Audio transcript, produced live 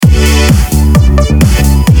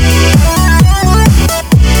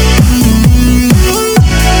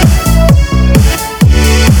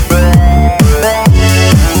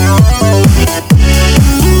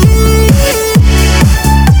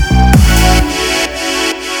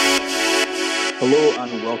Hello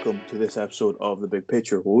and welcome to this episode of The Big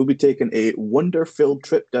Picture, where we'll be taking a wonder-filled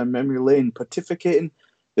trip down memory lane, pontificating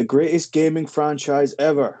the greatest gaming franchise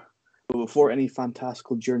ever. But before any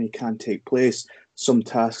fantastical journey can take place, some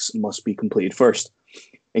tasks must be completed first.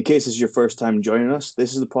 In case this is your first time joining us,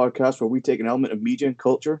 this is the podcast where we take an element of media and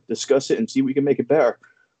culture, discuss it, and see if we can make it better,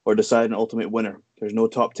 or decide an ultimate winner. There's no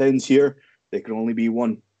top tens here. There can only be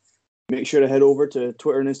one. Make sure to head over to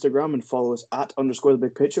Twitter and Instagram and follow us at _the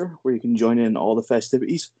big picture, where you can join in all the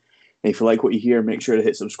festivities. And if you like what you hear, make sure to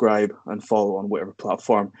hit subscribe and follow on whatever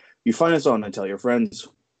platform you find us on, and tell your friends.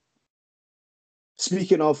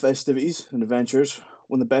 Speaking of festivities and adventures,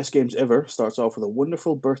 one of the best games ever starts off with a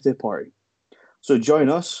wonderful birthday party. So join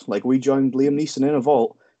us, like we joined Liam Neeson in a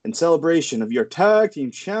vault, in celebration of your tag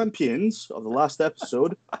team champions of the last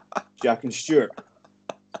episode, Jack and Stuart.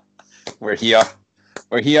 We're here.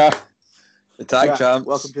 The tag Jack, champs.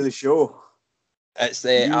 welcome to the show. It's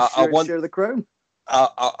share the crown.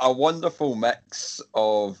 A wonderful mix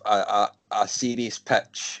of a serious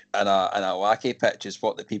pitch and a wacky pitch is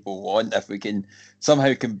what the people want. If we can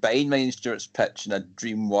somehow combine mine and Stuart's pitch and a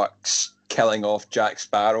DreamWorks killing off Jack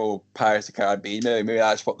Sparrow, Pirates of the Caribbean, maybe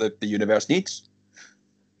that's what the universe needs.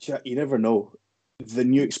 Jack, you never know. The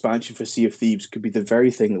new expansion for Sea of Thieves could be the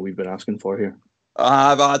very thing that we've been asking for here.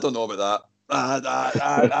 I don't know about that.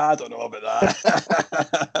 I don't know about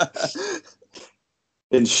that.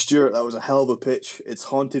 And Stuart, that was a hell of a pitch. It's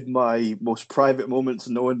haunted my most private moments,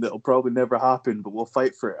 knowing that it'll probably never happen, but we'll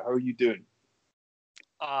fight for it. How are you doing?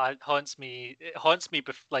 It haunts me.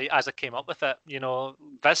 Like as I came up with it,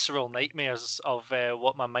 visceral nightmares of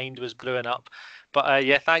what my mind was brewing up. But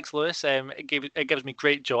yeah, thanks, Lewis. It gives me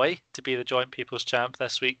great joy to be the Joint People's Champ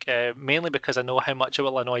this week, mainly because I know how much it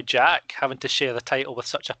will annoy Jack having to share the title with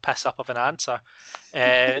such a piss up of an answer.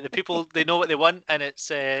 The people, they know what they want, and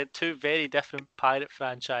it's two very different pirate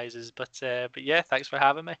franchises. But yeah, thanks for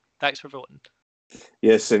having me. Thanks for voting.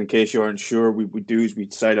 Yes, in case you aren't sure, we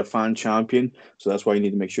decide a fan champion. So that's why you need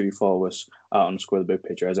to make sure you follow us at _the big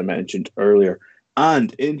picture, as I mentioned earlier.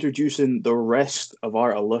 And introducing the rest of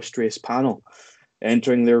our illustrious panel.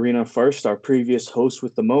 Entering the arena first, our previous host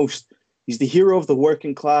with the most. He's the hero of the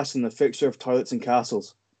working class and the fixer of toilets and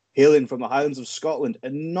castles. Hailing from the Highlands of Scotland,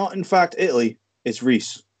 and not in fact Italy, it's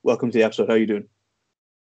Reese. Welcome to the episode. How are you doing?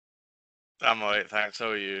 I'm alright, thanks. How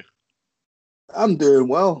are you? I'm doing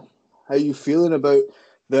well. How are you feeling about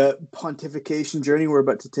the pontification journey we're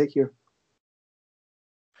about to take here?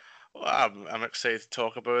 Well, I'm excited to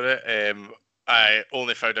talk about it. I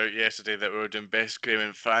only found out yesterday that we were doing Best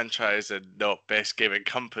Gaming Franchise and not Best Gaming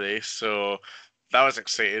Company, so that was an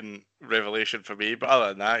exciting revelation for me. But other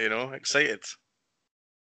than that, excited.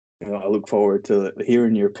 I look forward to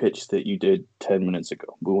hearing your pitch that you did 10 minutes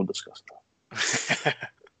ago. We won't discuss that.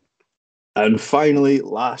 And finally,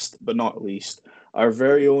 last but not least, our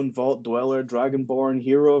very own Vault Dweller, Dragonborn,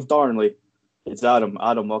 hero of Darnley. It's Adam.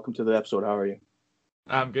 Adam, welcome to the episode. How are you?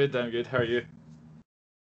 I'm good. How are you?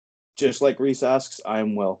 Just like Reese asks,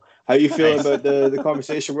 I'm well. How are you feeling about the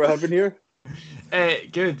conversation we're having here?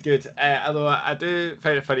 Good. Although I do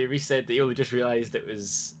find it funny, Reese said that he only just realised it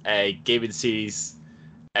was a gaming series.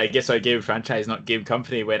 Game franchise, not game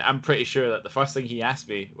company. When I'm pretty sure that the first thing he asked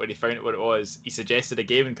me when he found out what it was, he suggested a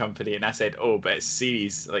gaming company, and I said, "Oh, but it's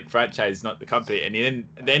series, like franchise, not the company." And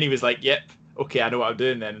then he was like, "Yep, okay, I know what I'm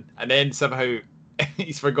doing then." And then somehow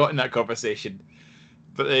he's forgotten that conversation.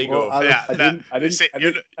 But there you go. I didn't.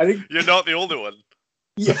 You're not the only one.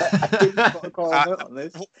 Yeah, I didn't call him out on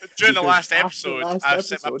this. During the last episode, I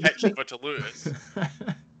sent my pitch over to Lewis.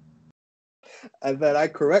 And then I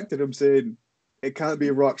corrected him, saying it can't be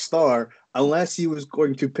Rockstar unless he was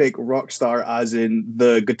going to pick Rockstar as in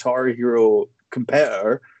the Guitar Hero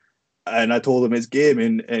competitor. And I told him it's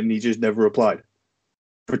gaming, and he just never replied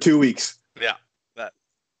for 2 weeks. Yeah.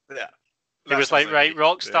 He was like, right,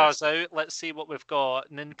 Rockstar's out. Let's see what we've got.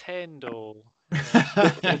 Nintendo. He's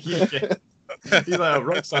like,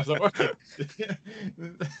 Rockstar's not working.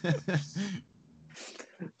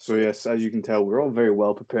 So yes, as you can tell, we're all very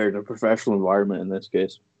well prepared in a professional environment in this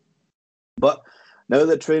case. But now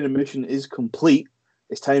that training mission is complete,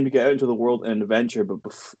 it's time to get out into the world and adventure, but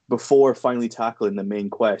before finally tackling the main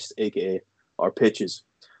quest, aka our pitches.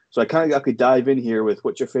 So I kind of could dive in here with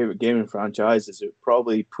what's your favorite gaming franchise is. It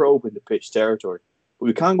probably probe into pitch territory. But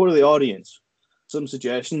we can go to the audience. Some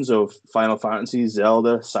suggestions of Final Fantasy,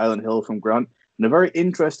 Zelda, Silent Hill from Grant, and a very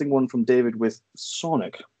interesting one from David with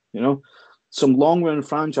Sonic. Some long-run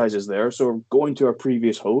franchises there. So going to our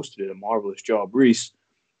previous host, who did a marvelous job, Reese.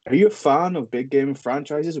 Are you a fan of big gaming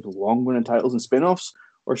franchises with long-running titles and spin-offs,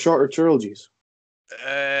 or shorter trilogies?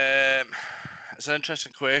 It's an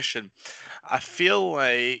interesting question. I feel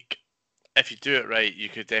like if you do it right, you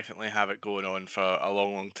could definitely have it going on for a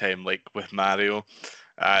long, long time, like with Mario.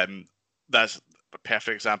 That's a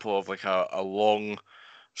perfect example of like a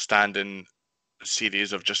long-standing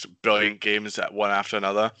series of just brilliant games that one after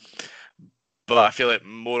another. But I feel like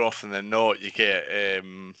more often than not, you get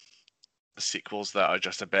sequels that are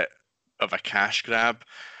just a bit of a cash grab.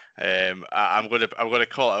 I'm gonna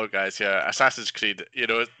call it out, guys. Here, Assassin's Creed.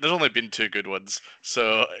 There's only been 2 good ones,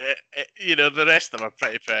 so the rest of them are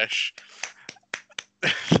pretty fresh.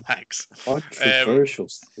 Thanks. Controversial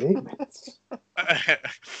statements.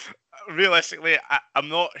 Realistically, I'm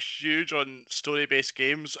not huge on story-based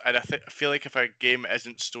games, and I feel like if a game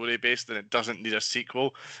isn't story-based, then it doesn't need a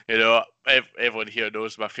sequel. Everyone here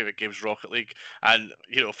knows my favorite game is Rocket League, and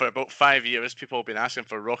for about 5 years, people have been asking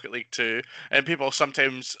for Rocket League 2, and people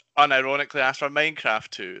sometimes unironically ask for Minecraft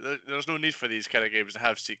 2. There's no need for these kind of games to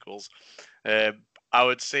have sequels. I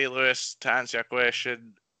would say, Lewis, to answer your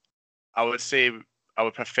question, I would say I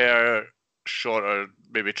would prefer shorter,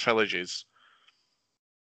 maybe trilogies.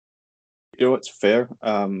 It's fair.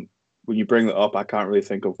 When you bring that up, I can't really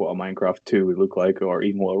think of what a Minecraft 2 would look like, or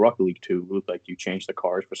even what a Rocket League 2 would look like. You change the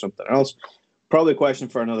cars for something else. Probably a question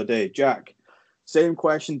for another day. Jack, same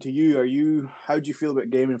question to you. How do you feel about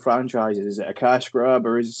gaming franchises? Is it a cash grab,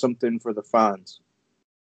 or is it something for the fans?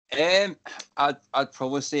 I'd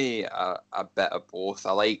probably say a bit of both.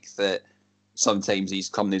 I like that sometimes these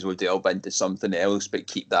companies will delve into something else, but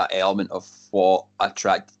keep that element of what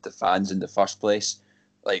attracted the fans in the first place.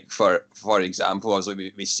 Like for example, as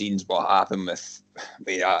we've seen what happened with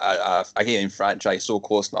a gaming franchise so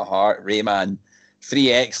close to my heart, Rayman.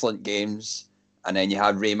 3 excellent games, and then you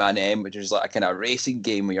have Rayman M, which is like a kind of racing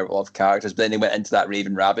game with your love characters. But then they went into that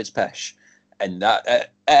Raven Rabbids pish, and that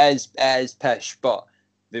it is pish, but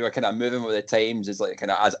they were kind of moving with the times. As like kind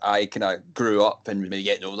of as I kind of grew up and maybe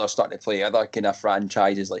getting older, starting to play other kind of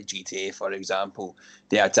franchises like GTA, for example.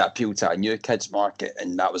 They had to appeal to a new kids market,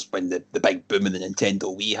 and that was when the big boom of the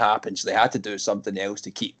Nintendo Wii happened. So they had to do something else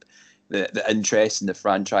to keep the interest in the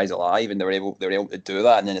franchise alive, and they were able to do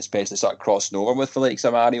that, and then especially start crossing over with the likes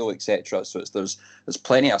of Mario, etc. So there's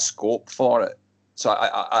plenty of scope for it. So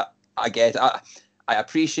I get it. I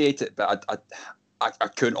appreciate it, but I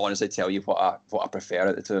couldn't honestly tell you what I prefer out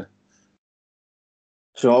of the two.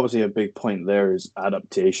 So obviously a big point there is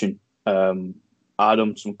adaptation.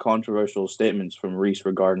 Adam, some controversial statements from Reese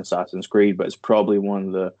regarding Assassin's Creed, but it's probably one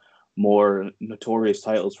of the more notorious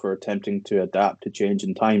titles for attempting to adapt to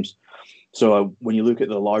changing times. So when you look at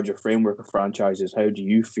the larger framework of franchises, how do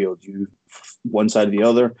you feel? Do you one side or the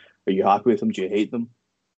other? Are you happy with them? Do you hate them?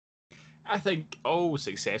 I think all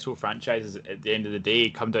successful franchises at the end of the day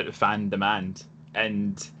come down to fan demand,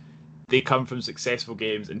 and they come from successful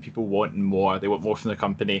games and people wanting more. They want more from the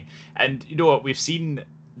company. And you know what? We've seen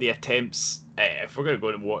the attempts. If we're going to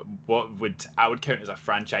go to what I would count as a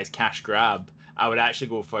franchise cash grab, I would actually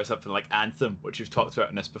go for something like Anthem, which we've talked about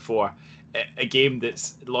in this before. A game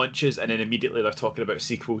that launches and then immediately they're talking about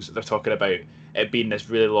sequels. They're talking about it being this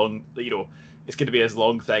really long, it's going to be this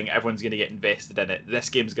long thing. Everyone's going to get invested in it. This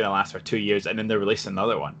game's going to last for 2 years, and then they're releasing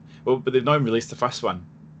another one. Well, but they've not even released the first one.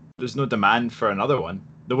 There's no demand for another one.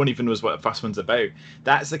 No one even knows what the first one's about.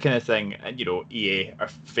 That's the kind of thing, and EA are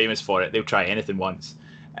famous for it. They'll try anything once.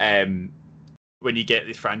 When you get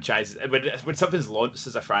these franchises, when something's launched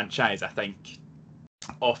as a franchise, I think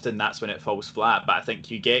often that's when it falls flat. But I think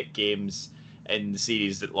you get games in the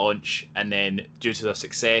series that launch, and then due to their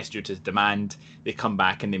success, due to demand, they come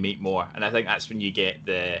back and they make more. And I think that's when you get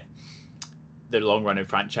the long running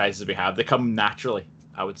franchises we have. They come naturally,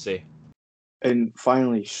 I would say. And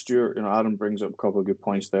finally, Stuart, Adam brings up a couple of good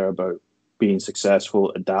points there about being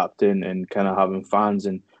successful, adapting, and kind of having fans.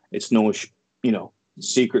 And it's no,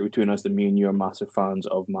 secret between us that me and you are massive fans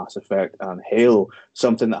of Mass Effect and Halo,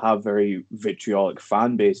 something that have very vitriolic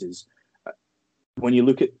fan bases. When you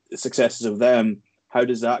look at the successes of them, how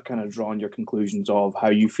does that kind of draw on your conclusions of how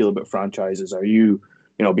you feel about franchises? Are you,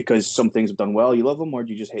 because some things have done well, you love them, or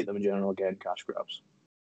do you just hate them in general? Again, cash grabs.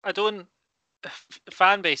 I don't.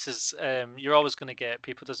 Fan bases, you're always going to get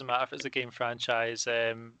people. Doesn't matter if it's a game franchise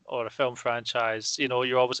or a film franchise.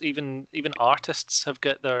 You're always even artists have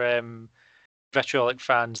got their vitriolic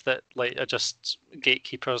fans that are just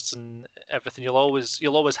gatekeepers and everything. You'll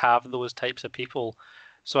always have those types of people.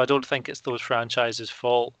 So I don't think it's those franchises'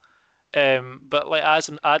 fault. But like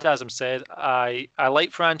as Adam said, I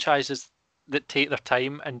like franchises that take their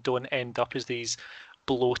time and don't end up as these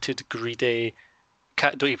bloated, greedy,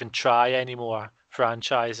 don't even try anymore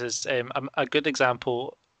franchises. A good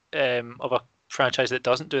example of a franchise that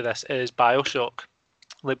doesn't do this is BioShock.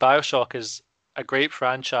 Like BioShock is a great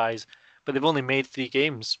franchise, but they've only made 3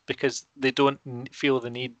 games because they don't feel the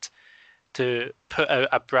need to put out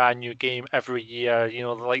a brand new game every year. You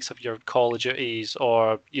know, the likes of your Call of Duties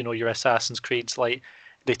or your Assassin's Creeds. Like,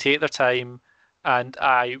 they take their time, and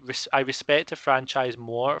I respect a franchise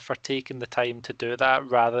more for taking the time to do that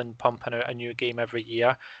rather than pumping out a new game every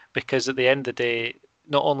year. Because at the end of the day,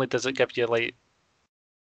 not only does it give you like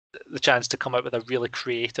the chance to come out with a really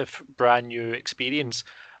creative, brand new experience,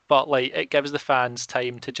 but like it gives the fans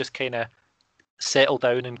time to just kind of settle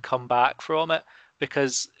down and come back from it.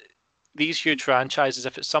 Because these huge franchises,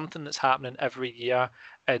 if it's something that's happening every year,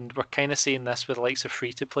 and we're kind of seeing this with the likes of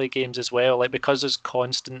free to play games as well, like because there's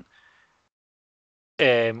constant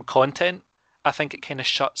content, I think it kind of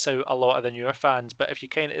shuts out a lot of the newer fans. But if you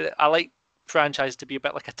I like franchise to be a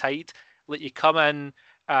bit like a tide. Like you come in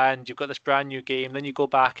and you've got this brand new game, then you go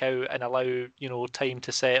back out and allow time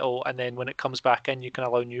to settle, and then when it comes back in, you can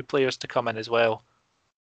allow new players to come in as well.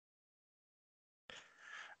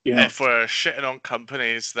 Yeah. If we're shitting on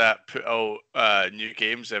companies that put out new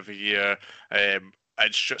games every year, and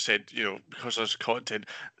Stuart said, because there's content,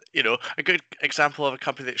 a good example of a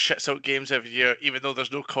company that shits out games every year, even though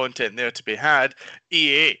there's no content there to be had,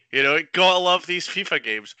 EA. Gotta love these FIFA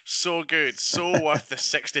games. So good, so worth the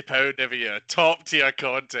 £60 every year. Top tier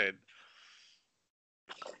content.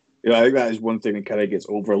 Yeah, I think that is one thing that kind of gets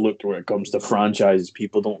overlooked when it comes to franchises.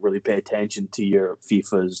 People don't really pay attention to your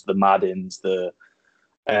FIFAs, the Maddens, the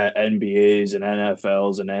NBAs and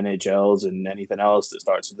NFLs and NHLs and anything else that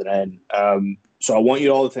starts with an N. So I want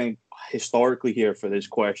you all to think historically here for this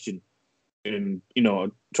question, and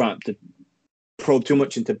trying to probe too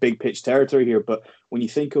much into big pitch territory here. But when you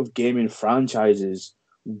think of gaming franchises,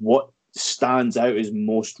 what stands out as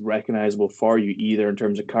most recognizable for you, either in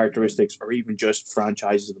terms of characteristics or even just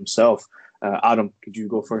franchises themselves? Adam, could you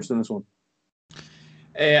go first on this one?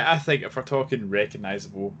 I think if we're talking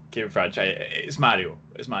recognizable game franchise, it's Mario.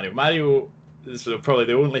 Mario is probably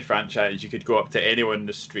the only franchise you could go up to anyone in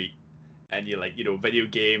the street and you're like, video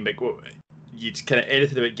game, like you'd kind of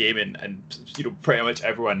anything about gaming, and pretty much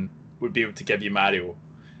everyone would be able to give you Mario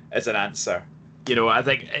as an answer. I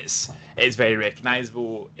think it's very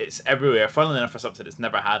recognizable. It's everywhere. Funnily enough, for something that's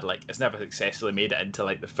never had it's never successfully made it into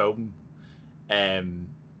the film.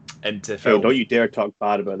 Into film. Hey, don't you dare talk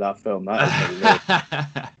bad about that film.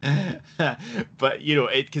 That is But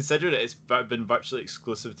considering it's been virtually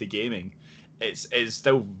exclusive to gaming, it's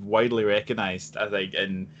still widely recognized, I think,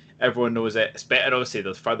 and everyone knows it. It's better, obviously,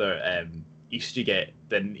 the further east you get,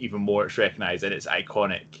 then even more it's recognized and it's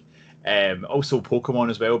iconic. Also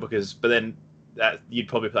Pokemon as well, but then that you'd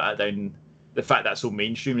probably put that down. The fact that's so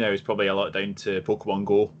mainstream now is probably a lot down to Pokemon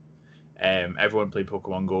Go. Everyone played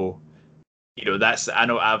Pokemon Go. I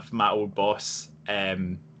know I've my old boss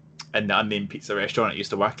in the unnamed pizza restaurant I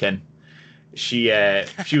used to work in. She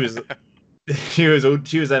was she was old.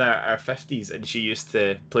 She was in her 50s and she used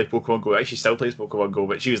to play Pokemon Go. Actually, still plays Pokemon Go,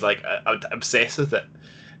 but she was obsessed with it.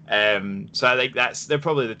 So I think they're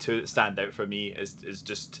probably the two that stand out for me is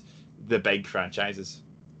just the big franchises.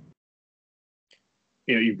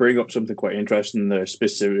 You bring up something quite interesting there,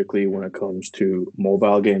 specifically when it comes to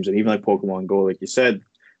mobile games and even like Pokemon Go. Like you said,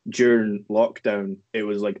 during lockdown, it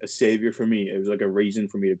was like a savior for me. It was like a reason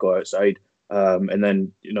for me to go outside. And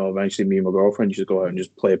then, eventually me and my girlfriend used to go out and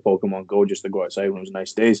just play Pokemon Go just to go outside when it was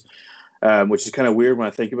nice days, which is kind of weird when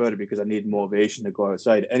I think about it because I need motivation to go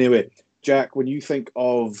outside. Anyway, Jack, when you think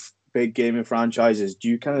of big gaming franchises, do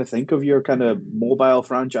you kind of think of your kind of mobile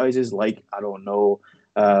franchises like, I don't know,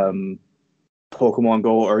 Pokemon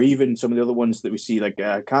Go, or even some of the other ones that we see like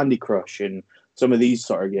Candy Crush and some of these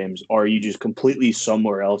sort of games, or are you just completely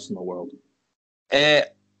somewhere else in the world?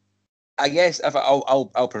 I guess if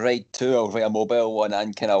I'll provide two. I'll provide a mobile one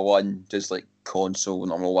and kind of one just like console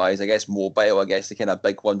normal wise. I guess mobile. I guess the kind of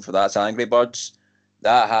big one for that's Angry Birds.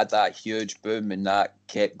 That had that huge boom and that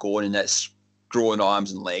kept going and it's growing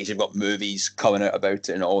arms and legs. You've got movies coming out about it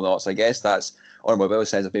and all that. So I guess that's on mobile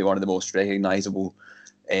sense would be one of the most recognisable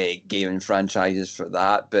gaming franchises for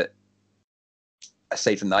that. But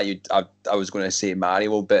aside from that, I was going to say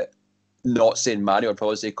Mario, but not saying Mario, I'd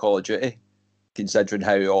probably say Call of Duty, considering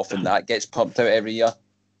how often that gets pumped out every year.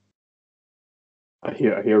 I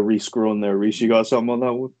hear Reese scrolling there. Reese, you got something on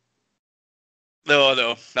that one? No,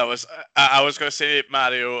 that was I was going to say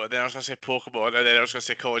Mario, and then I was going to say Pokemon, and then I was going to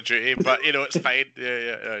say Call of Duty. But it's fine.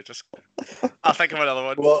 Yeah. Just I'll think of another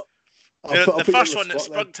one. Well, the first one that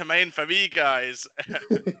sprung to mind for me, guys.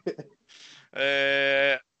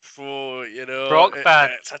 Rock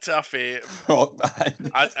Band. It's a toughie. Rock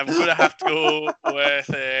Band. I'm going to have to go with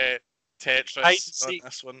Tetris on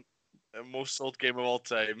this one. The most sold game of all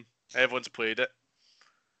time. Everyone's played it.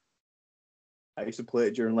 I used to play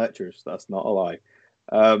it during lectures. That's not a lie.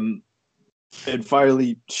 And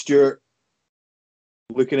finally, Stuart,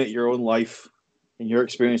 looking at your own life and your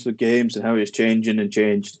experience with games and how it's changing and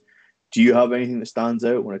changed, do you have anything that stands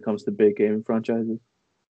out when it comes to big gaming franchises?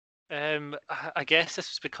 I guess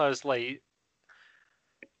this is because, like,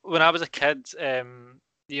 when I was a kid,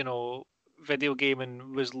 you know, video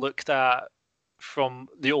gaming was looked at from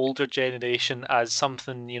the older generation as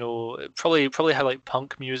something, you know, probably how like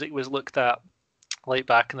punk music was looked at like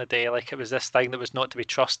back in the day. Like it was this thing that was not to be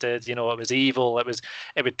trusted, you know, it was evil,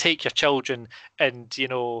 it would take your children and, you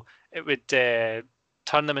know, it would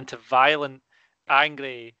turn them into violent,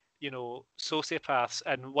 angry, you know, sociopaths.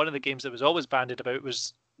 And one of the games that was always bandied about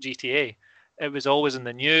was GTA. It was always in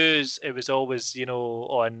the news. It was always, you know,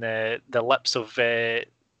 on the lips of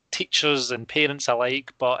teachers and parents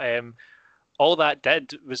alike. But all that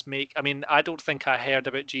did was make. I mean, I don't think I heard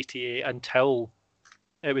about GTA until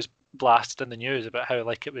it was blasted in the news about how,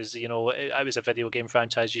 like, it was, you know, it was a video game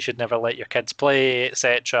franchise you should never let your kids play,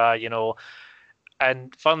 etc. You know,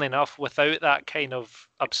 and funnily enough, without that kind of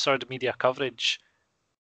absurd media coverage,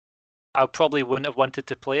 I probably wouldn't have wanted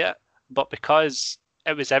to play it. But because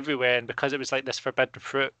it was everywhere and because it was like this forbidden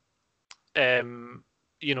fruit,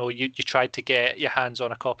 you know, you tried to get your hands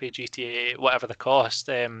on a copy of GTA, whatever the cost.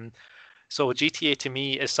 So GTA to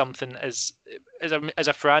me is something as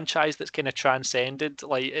a franchise that's kind of transcended.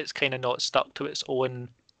 Like it's kind of not stuck to its own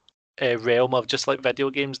realm of just like video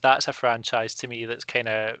games. That's a franchise to me that's kind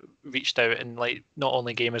of reached out and like not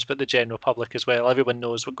only gamers but the general public as well. Everyone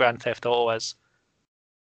knows what Grand Theft Auto is.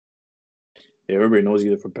 Yeah, everybody knows,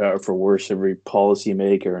 either for better or for worse. Every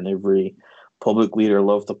policymaker and every public leader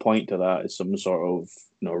love to point to that as some sort of,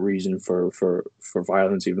 you know, reason for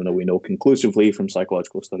violence, even though we know conclusively from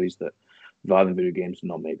psychological studies that violent video games do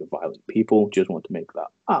not make violent people. Just want to make that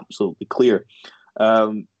absolutely clear.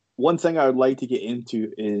 One thing I would like to get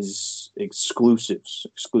into is exclusive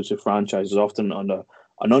franchises. Often an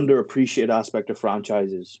underappreciated aspect of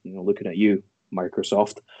franchises. You know, looking at you,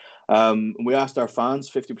 Microsoft. We asked our fans,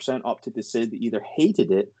 50% opted to say they either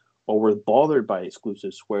hated it or were bothered by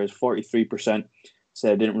exclusives, whereas 43%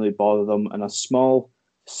 said it didn't really bother them, and a small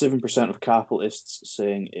 7% of capitalists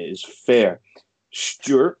saying it is fair.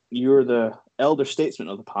 Stuart, you're the elder statesman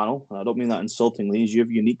of the panel, and I don't mean that insultingly, as you have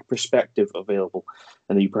a unique perspective available,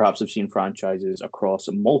 and that you perhaps have seen franchises across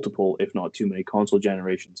multiple, if not too many, console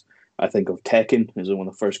generations. I think of Tekken as one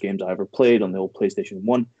of the first games I ever played on the old PlayStation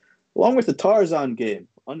 1, along with the Tarzan game,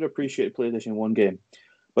 underappreciated PlayStation 1 game.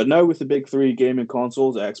 But now with the big three gaming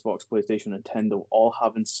consoles, Xbox, PlayStation, Nintendo, all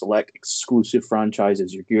having select exclusive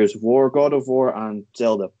franchises, your Gears of War, God of War, and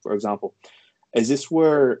Zelda, for example. Is this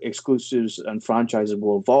where exclusives and franchises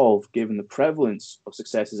will evolve, given the prevalence of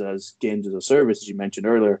successes as games as a service, as you mentioned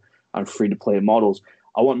earlier, and free-to-play models?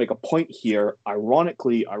 I want to make a point here.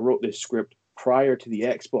 Ironically, I wrote this script prior to the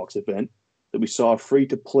Xbox event, that we saw a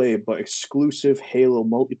free-to-play but exclusive Halo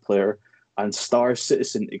multiplayer and Star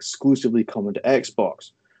Citizen exclusively coming to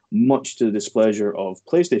Xbox, much to the displeasure of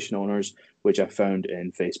PlayStation owners, which I found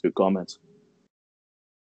in Facebook comments.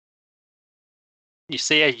 You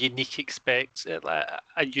say a unique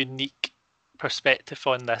perspective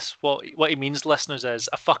on this. What he means, listeners, is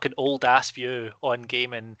a fucking old ass view on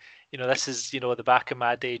gaming. You know, this is, you know, the back of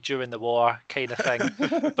my day during the war kind of thing.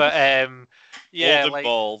 But yeah, old and like,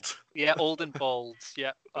 bald. Yeah, old and bald.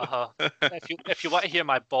 Yeah, If you want to hear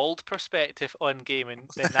my bald perspective on gaming,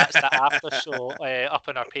 then that's the after show up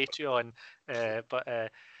on our Patreon.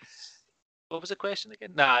 But what was the question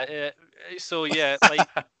again? So yeah, like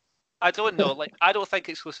I don't know. Like I don't think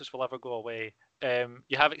exclusives will ever go away.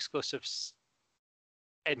 You have exclusives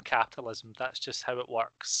in capitalism. That's just how it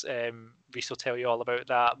works. Reese will tell you all about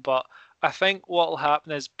that. But I think what will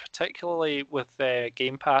happen is, particularly with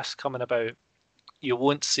Game Pass coming about, you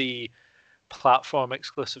won't see platform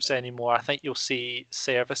exclusives anymore. I think you'll see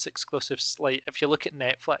service exclusives. Like if you look at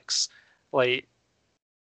Netflix, like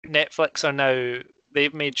Netflix are now,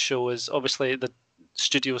 they've made shows. Obviously, the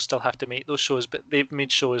studios still have to make those shows, but they've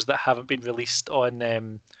made shows that haven't been released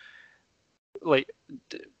on like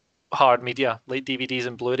hard media, like DVDs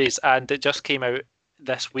and Blu-rays. And it just came out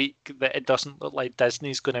this week that it doesn't look like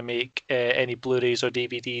Disney's going to make any Blu-rays or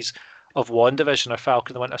DVDs of WandaVision or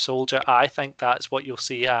Falcon the Winter Soldier. I think that's what you'll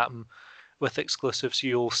see happen with exclusives.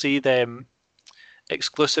 You'll see them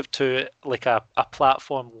exclusive to like a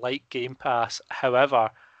platform like Game Pass.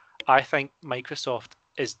 However, I think Microsoft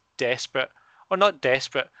is desperate, or not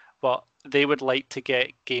desperate, but they would like to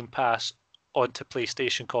get Game Pass onto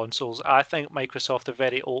PlayStation consoles. I think Microsoft are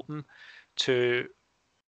very open to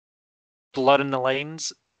blurring the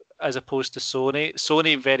lines as opposed to Sony.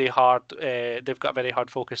 Sony very hard. They've got a very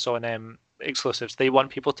hard focus on exclusives. They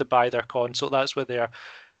want people to buy their console. That's where their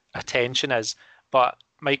attention is. But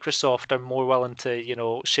Microsoft are more willing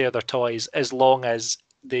to, share their toys as long as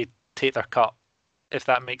they take their cut, if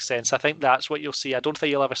that makes sense. I think that's what you'll see. I don't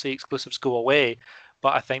think you'll ever see exclusives go away,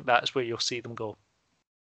 but I think that's where you'll see them go.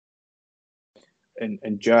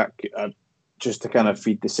 And Jack, just to kind of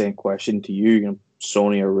feed the same question to you,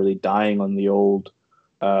 Sony are really dying on the old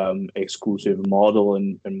exclusive model,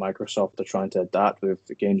 and Microsoft are trying to adapt with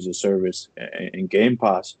the games as a service and Game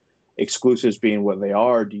Pass. Exclusives being what they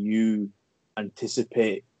are, do you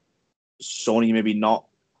anticipate Sony maybe not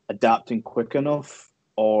adapting quick enough,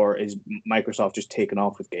 or is Microsoft just taking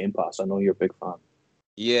off with Game Pass? I know you're a big fan.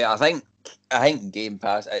 Yeah, I think Game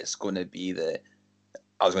Pass, it's going to be the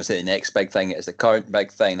next big thing. It's the current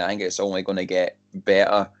big thing. I think it's only going to get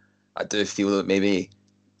better. I do feel that maybe,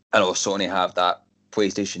 I know Sony have that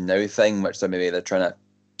PlayStation Now thing, which they're trying to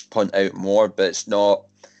punt out more, but it's not.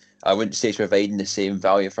 I wouldn't say it's providing the same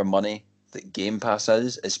value for money that Game Pass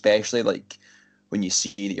is, especially like when you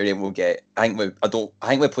see that you're able to get. I think with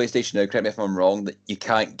PlayStation Now, correct me if I'm wrong, that you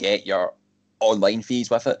can't get your online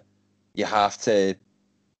fees with it. You have to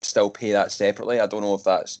still pay that separately. I don't know if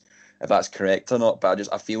that's correct or not, but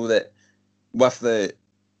I feel that with the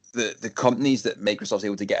companies that Microsoft's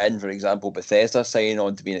able to get in, for example, Bethesda signing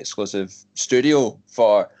on to be an exclusive studio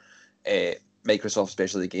for Microsoft,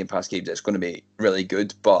 especially the Game Pass games, it's going to be really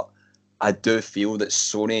good. But I do feel that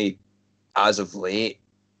Sony, as of late,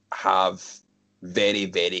 have very,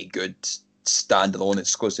 very good standalone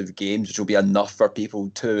exclusive games, which will be enough for people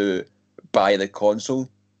to buy the console.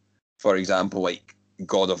 For example, like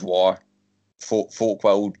God of War, folk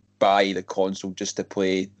will buy the console just to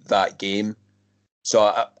play that game.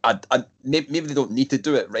 So I maybe they don't need to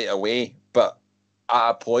do it right away, but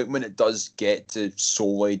at a point when it does get to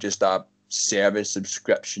solely just a service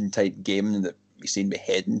subscription type game that we seem to be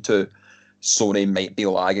heading to, Sony might be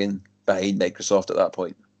lagging behind Microsoft at that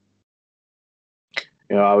point.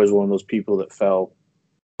 I was one of those people that fell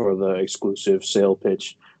for the exclusive sale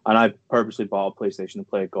pitch, and I purposely bought a PlayStation to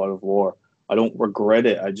play God of War. I don't regret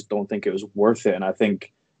it. I just don't think it was worth it, and I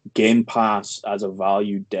think Game Pass as a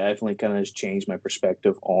value definitely kind of has changed my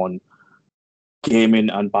perspective on gaming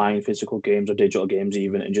and buying physical games or digital games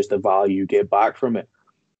even, and just the value you get back from it.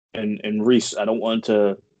 And Reese, I don't want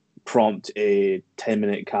to prompt a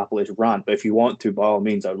 10-minute capitalist rant, but if you want to, by all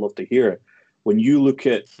means, I'd love to hear it. When you look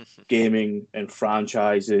at gaming and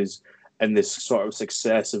franchises and this sort of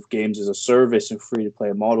success of games as a service and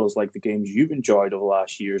free-to-play models like the games you've enjoyed over the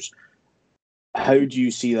last years, how do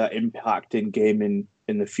you see that impacting gaming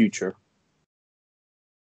in the future?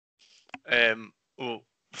 Well,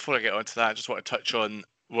 before I get onto that, I just want to touch on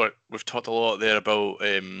what we've talked a lot there about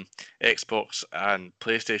Xbox and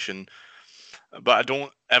PlayStation, but I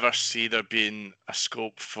don't ever see there being a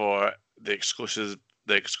scope for the exclusives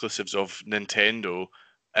of Nintendo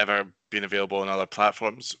ever being available on other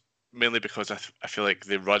platforms, mainly because I feel like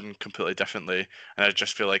they run completely differently, and I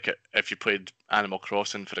just feel like if you played Animal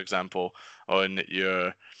Crossing, for example, on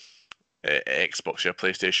your Xbox, your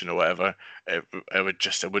PlayStation, or whatever, it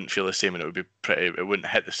wouldn't feel the same, and it wouldn't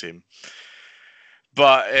hit the same.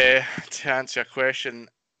 But to answer your question,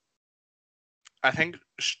 I think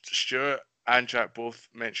Stuart and Jack both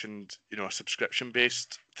mentioned, a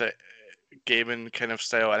subscription-based gaming kind of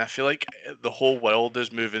style, and I feel like the whole world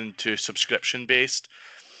is moving to subscription-based.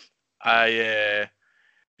 I've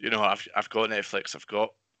got Netflix, I've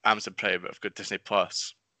got Amazon Prime, I've got Disney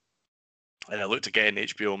Plus, and I looked again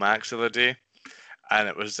HBO Max the other day, and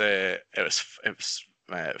it was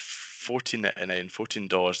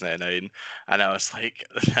 $14.99, and I was like,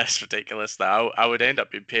 that's ridiculous. Now I would end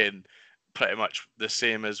up being paying pretty much the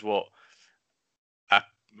same as what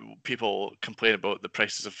people complain about the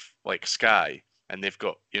prices of like Sky, and they've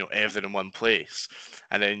got everything in one place,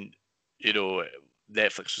 and then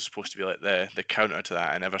Netflix was supposed to be like the counter to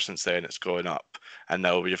that, and ever since then it's gone up, and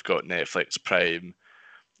now we've got Netflix, Prime,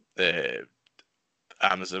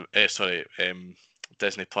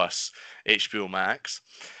 Disney Plus, HBO Max.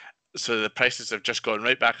 So the prices have just gone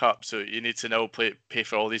right back up. So you need to now pay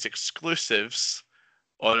for all these exclusives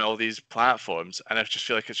on all these platforms, and I just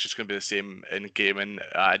feel like it's just going to be the same in gaming.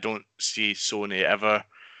 I don't see Sony ever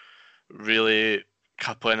really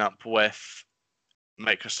coupling up with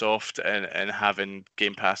Microsoft and having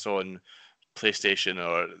Game Pass on PlayStation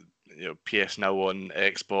or PS Now on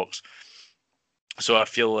Xbox. So I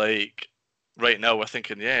feel like right now we're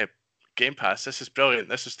thinking, yeah, Game Pass, this is brilliant.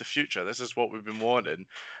 This is the future. This is what we've been wanting.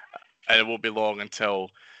 And it won't be long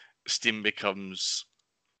until Steam becomes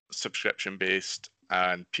subscription based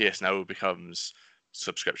and PS Now becomes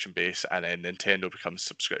subscription based, and then Nintendo becomes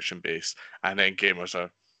subscription based, and then gamers are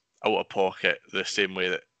out of pocket the same way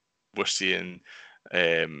that we're seeing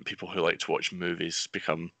people who like to watch movies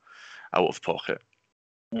become out of pocket.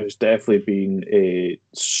 There's definitely been a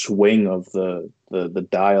swing of the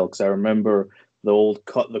dial, because I remember the old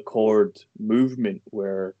cut the cord movement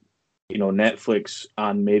where, you know, Netflix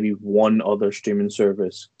and maybe one other streaming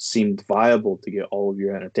service seemed viable to get all of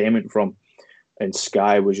your entertainment from, and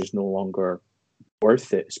Sky was just no longer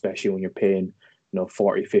worth it, especially when you're paying, you know,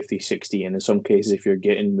 40, 50, 60, and in some cases if you're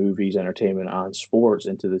getting movies, entertainment and sports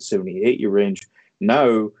into the 70-80 range.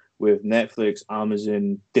 Now with Netflix,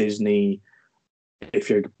 Amazon, Disney, if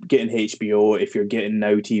you're getting HBO, if you're getting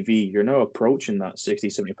Now TV, you're now approaching that 60,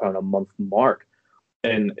 70 pound a month mark.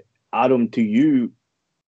 And Adam, to you,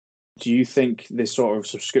 do you think this sort of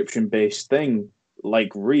subscription based thing,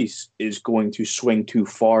 like Reese, is going to swing too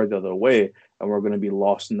far the other way, and we're going to be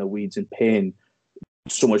lost in the weeds and paying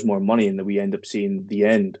so much more money, and that we end up seeing the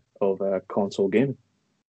end of console gaming?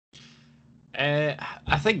 I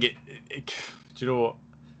think it do you know,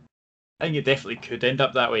 I think it definitely could end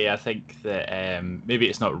up that way. I think that maybe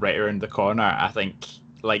it's not right around the corner. I think,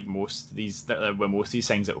 like most of these, when most of these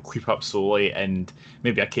things, it will creep up slowly, and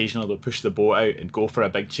maybe occasionally they'll push the boat out and go for a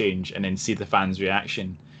big change, and then see the fans'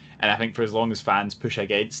 reaction. And I think for as long as fans push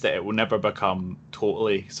against it, it will never become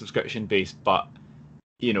totally subscription based. But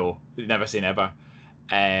you know, never say never.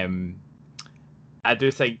 I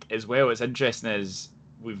do think as well, it's interesting as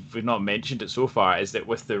we've not mentioned it so far, is that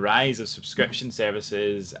with the rise of subscription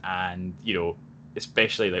services and, you know,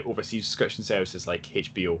 especially like overseas subscription services like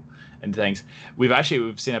HBO and things, we've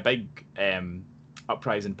seen a big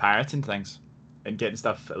uprise in pirating things and getting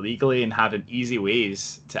stuff illegally and having easy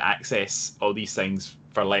ways to access all these things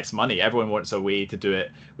for less money. Everyone wants a way to do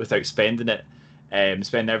it without spending it.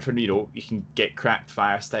 Spend everything, you know, you can get cracked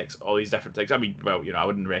Fire Sticks, all these different things. I mean, well, you know, I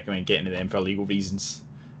wouldn't recommend getting them for legal reasons.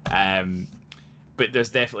 But there's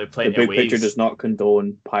definitely plenty of ways. The big picture does not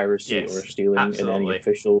condone piracy or stealing absolutely. in any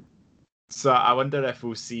official. So I wonder if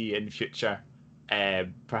we'll see in future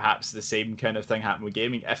perhaps the same kind of thing happen with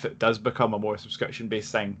gaming. If it does become a more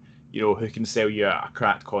subscription-based thing, you know, who can sell you a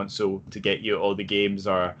cracked console to get you all the games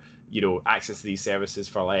or, you know, access to these services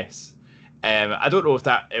for less. I don't know if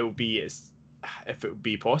it would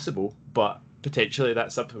be possible, but potentially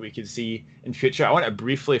that's something we could see in future. I want to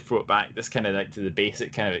briefly throw it back, this kind of like to the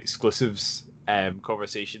basic kind of exclusives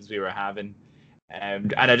conversations we were having,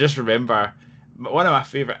 and I just remember one of my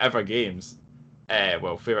favorite ever games,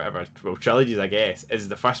 trilogies, I guess, is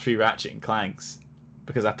the first 3 Ratchet and Clanks,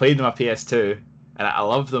 because I played them on PS2 and I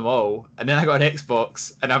love them all, and then I got an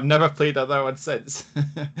Xbox and I've never played another one since.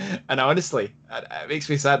 And honestly, it makes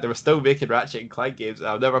me sad. They were still making Ratchet and Clank games and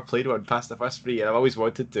I've never played one past the first 3, and I've always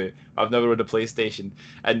wanted to. I've never owned a PlayStation,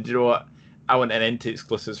 and you know what, I want an end to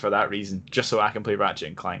exclusives for that reason, just so I can play Ratchet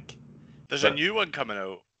and Clank. There's a new one coming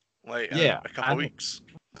out, like in a couple of weeks.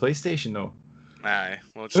 PlayStation though. Aye,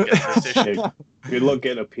 we'll just get PlayStation. Good luck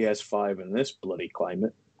getting a PS5 in this bloody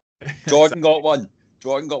climate. Jordan got one.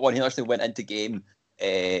 He actually went into game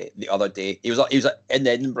the other day. He was in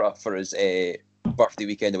Edinburgh for his birthday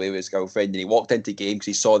weekend away with his girlfriend, and he walked into game because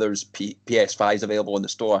he saw there was PS5s available in the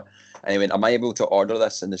store, and he went, "Am I able to order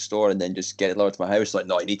this in the store and then just get it delivered to my house?" Like,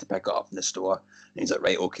 no, you need to pick it up in the store. And he's like,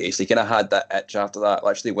 right, okay. So he kind of had that itch after that.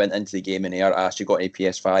 Actually went into the game in air, asked, "You got any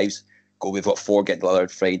PS5s?" Go, "We've got 4 getting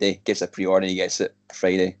delivered Friday." Gets a pre-order and he gets it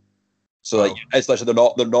Friday. So like, it's literally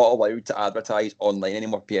they're not allowed to advertise online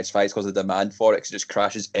anymore, PS5s, because of the demand for it, because it just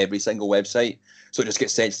crashes every single website. So it just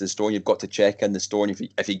gets sent to the store, and you've got to check in the store, and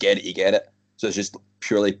if you get it, you get it. So it's just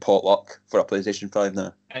purely pot luck for a PlayStation 5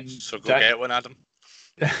 now. And so go get one, Adam.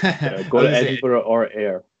 Go to Edinburgh or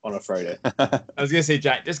Ayr on a Friday. I was gonna say,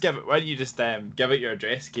 Jack, why don't you just give it your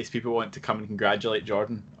address in case people want to come and congratulate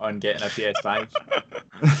Jordan on getting a PS5?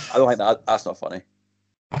 I don't think that's not funny.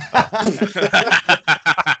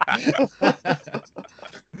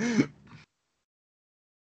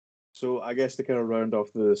 So I guess to kind of round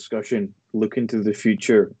off the discussion, look into the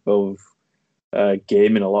future of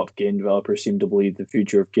gaming. A lot of game developers seem to believe the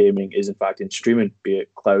future of gaming is in fact in streaming, be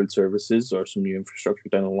it cloud services or some new infrastructure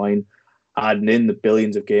down the line, adding in the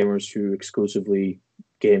billions of gamers who exclusively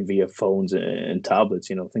game via phones and tablets.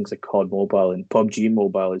 You know, things like COD Mobile and PUBG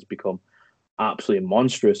Mobile has become absolutely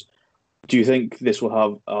monstrous. Do you think this will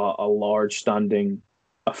have a large standing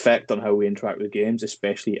effect on how we interact with games,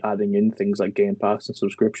 especially adding in things like Game Pass and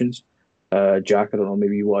subscriptions? Jack, I don't know,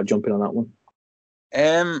 maybe you want to jump in on that one.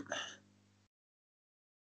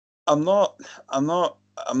 I'm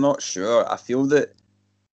not sure. I feel that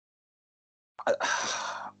I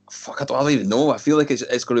don't even know. I feel like it's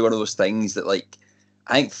going to be one of those things that, like,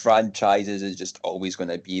 I think franchises is just always going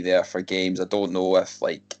to be there for games. I don't know if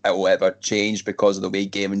like it will ever change because of the way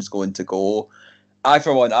gaming's going to go.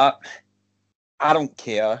 For one, I don't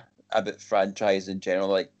care about franchise in general.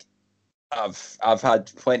 Like, I've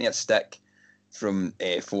had plenty of stick from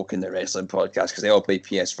folk in the wrestling podcast because they all play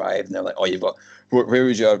PS5 and they're like, "Oh, you've got where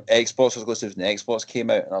was your Xbox exclusives when the Xbox came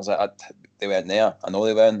out?" And I was like, "They weren't there. I know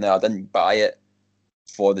they weren't there. I didn't buy it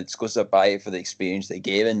for the exclusive. I buy it for the experience they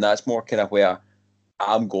gave, and that's more kind of where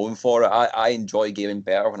I'm going for it. I enjoy gaming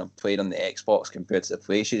better when I'm playing on the Xbox compared to the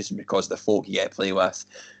PlayStation because of the folk you get to play with,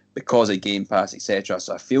 because of Game Pass, etc.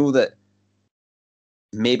 So I feel that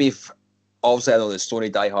maybe, obviously, I know the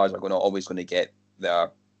Sony diehards are always going to get their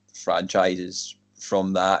franchises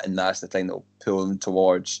from that, and that's the thing that'll pull them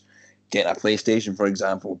towards getting a PlayStation, for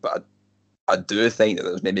example. But I do think that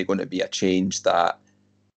there's maybe going to be a change that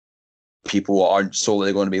people aren't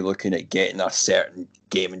solely going to be looking at getting a certain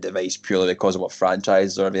gaming device purely because of what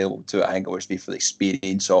franchises are available to it. I think it will just be for the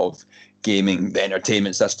experience of gaming, the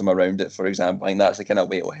entertainment system around it, for example. I think that's the kind of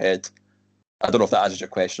way it'll head. I don't know if that answers your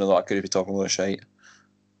question or not. I could be talking a lot of shite.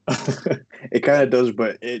 It kind of does,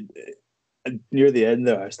 but near the end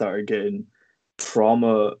there, I started getting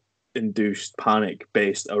trauma-induced panic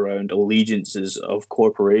based around allegiances of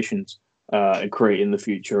corporations and creating the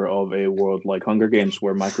future of a world like Hunger Games,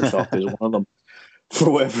 where Microsoft is one of them. For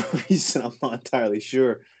whatever reason, I'm not entirely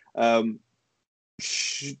sure.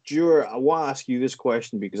 Stuart, I want to ask you this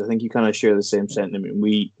question because I think you kind of share the same sentiment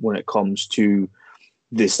when it comes to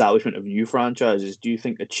the establishment of new franchises. Do you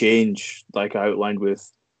think a change, like I outlined with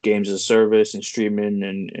games as a service and streaming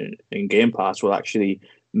and Game Pass, will actually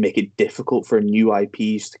make it difficult for new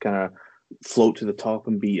IPs to kind of float to the top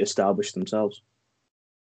and be established themselves?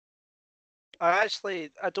 I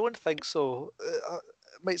don't think so. It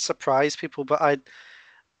might surprise people, but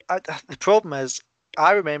the problem is,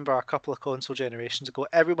 I remember a couple of console generations ago,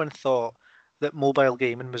 everyone thought that mobile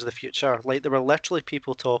gaming was the future. Like, there were literally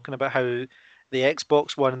people talking about how the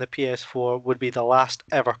Xbox One and the PS4 would be the last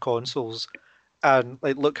ever consoles, and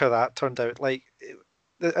like, look how that turned out. Like,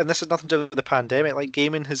 and this has nothing to do with the pandemic. Like,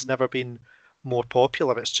 gaming has never been more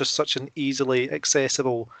popular. It's just such an easily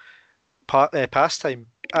accessible pastime,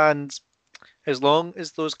 and as long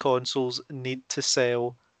as those consoles need to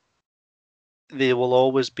sell, there will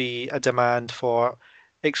always be a demand for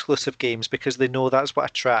exclusive games because they know that's what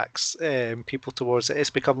attracts people towards it.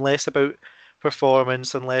 It's become less about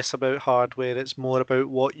performance and less about hardware. It's more about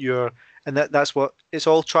what you're, and that's what it's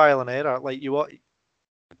all trial and error. Like,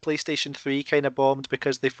 PlayStation 3 kind of bombed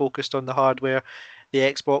because they focused on the hardware. The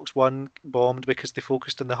Xbox One bombed because they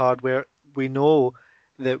focused on the hardware. We know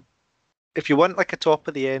that if you want like a top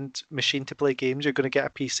of the end machine to play games, you're going to get a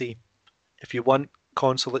PC. If you want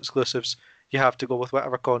console exclusives, you have to go with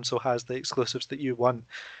whatever console has the exclusives that you want.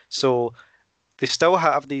 So they still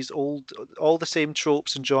have all the same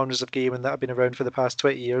tropes and genres of gaming that have been around for the past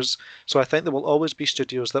 20 years. So I think there will always be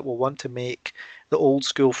studios that will want to make the old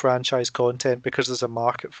school franchise content because there's a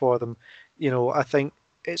market for them. I think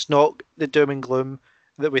it's not the doom and gloom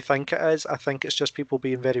that we think it is. I think it's just people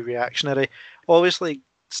being very reactionary. Obviously,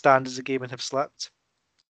 standards of gaming have slipped.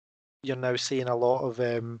 You're now seeing a lot of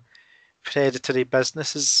predatory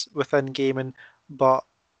businesses within gaming, but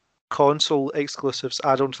console exclusives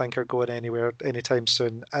I don't think are going anywhere anytime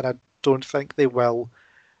soon, and I don't think they will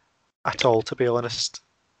at all, to be honest.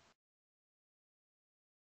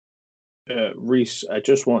 Reese, I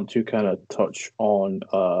just want to kind of touch on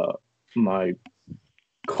my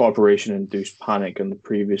corporation-induced panic on the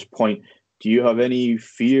previous point. Do you have any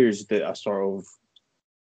fears that a sort of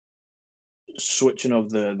switching of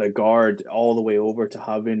the guard all the way over to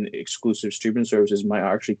having exclusive streaming services might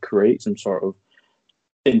actually create some sort of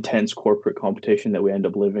intense corporate competition that we end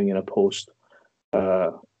up living in a post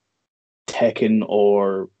Tekken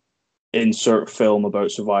or insert film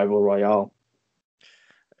about survival royale?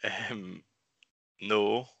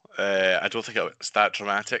 No, I don't think it's that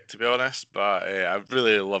dramatic, to be honest, but I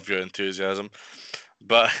really love your enthusiasm.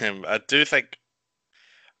 But I do think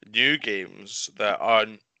new games that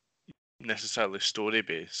aren't necessarily story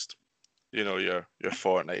based, your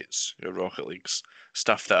Fortnites, your Rocket Leagues,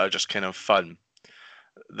 stuff that are just kind of fun.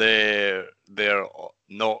 They're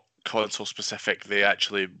not console specific. They're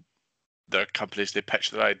companies. They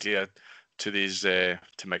pitch their idea to these to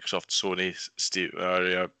Microsoft, Sony, Steam,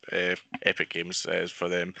 or Epic Games for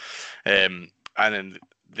them, and then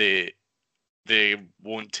they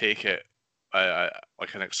won't take it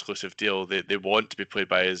like an exclusive deal. They want to be played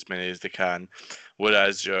by as many as they can,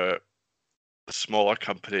 whereas your smaller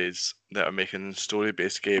companies that are making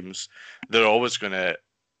story-based games, they're always going to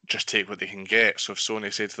just take what they can get. So if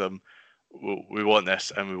Sony say to them, we want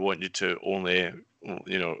this and we want you to only,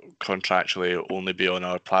 contractually only be on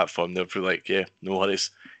our platform, they'll be like, yeah, no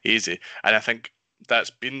worries, easy. And I think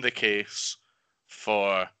that's been the case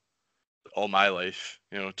for all my life,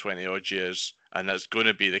 20 odd years, and that's going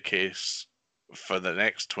to be the case for the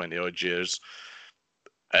next 20 odd years.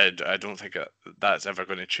 And I don't think that's ever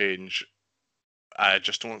going to change. I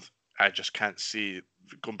just can't see,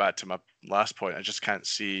 going back to my last point, I just can't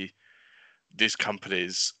see these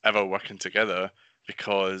companies ever working together,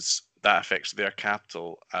 because that affects their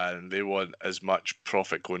capital and they want as much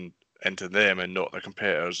profit going into them and not their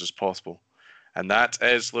competitors as possible. And that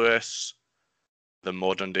is, Lewis, the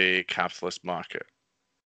modern day capitalist market.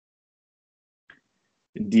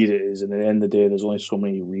 Indeed it is. And at the end of the day, there's only so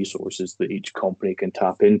many resources that each company can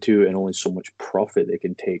tap into, and only so much profit they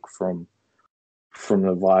can take from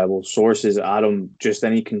the viable sources. Adam, just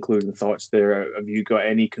any concluding thoughts there? Have you got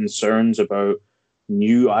any concerns about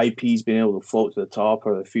new IPs being able to float to the top,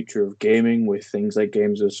 or the future of gaming with things like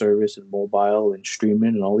games as a service and mobile and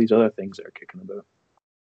streaming and all these other things that are kicking about?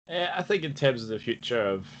 I think in terms of the future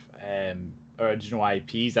of original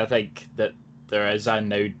IPs, I think that there is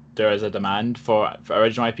a demand for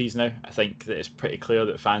original IPs now. I think that it's pretty clear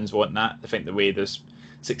that fans want that. I think the way there's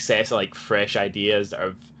success, like fresh ideas that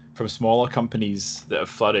are from smaller companies that have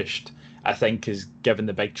flourished, I think is given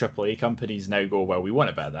the big AAA companies now go, well, we want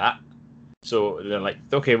a bit of that. So they're like,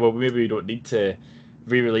 okay, well, maybe we don't need to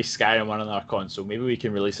re-release Skyrim on our console. Maybe we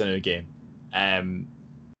can release a new game. And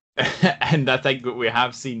I think what we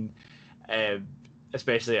have seen,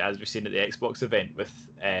 especially as we've seen at the Xbox event with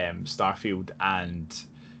Starfield and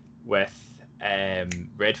with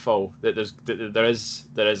Redfall, that there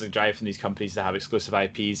is a drive from these companies to have exclusive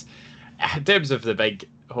IPs. In terms of the big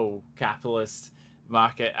whole capitalist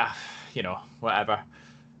market, whatever.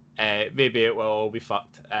 Maybe it will all be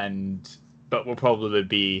fucked, but we'll probably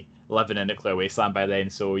be living in a nuclear wasteland by then.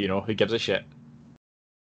 So who gives a shit?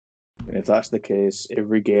 And if that's the case,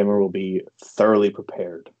 every gamer will be thoroughly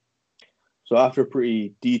prepared. So after a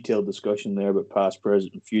pretty detailed discussion there about past,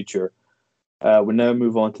 present, and future, we now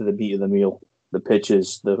move on to the meat of the meal, the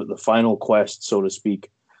pitches, the final quest, so to speak.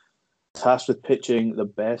 Tasked with pitching the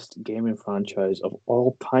best gaming franchise of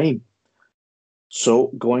all time. So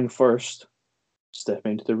going first,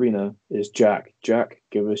 stepping into the arena, is Jack. Jack,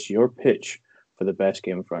 give us your pitch for the best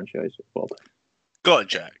gaming franchise of all time. Go on,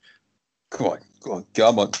 Jack. Come on.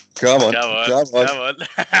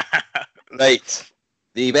 Right.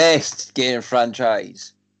 The best gaming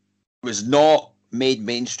franchise was not made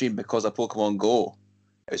mainstream because of Pokemon Go.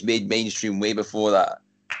 It was made mainstream way before that.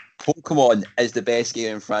 Pokemon is the best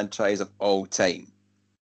gaming franchise of all time.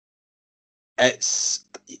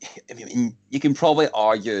 You can probably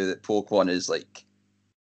argue that Pokemon is like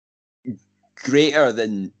greater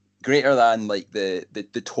than like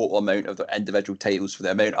the total amount of the individual titles, for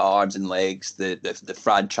the amount of arms and legs the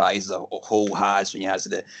franchise as a whole has, when you has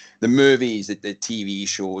the movies, the TV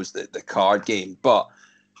shows, the card game. But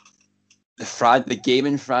the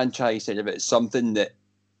gaming franchise side of it is something that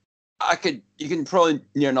you can probably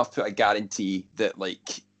near enough put a guarantee that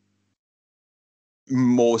like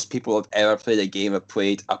most people have ever played a game have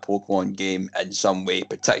played a Pokemon game in some way,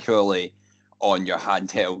 particularly on your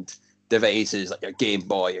handheld devices like your Game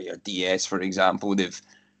Boy or your DS, for example. They've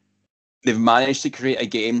managed to create a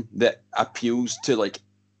game that appeals to like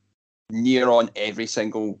near on every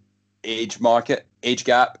single age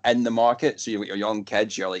gap in the market. So you've got your young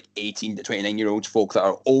kids, you're like 18 to 29-year-olds, folk that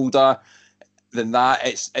are older than that.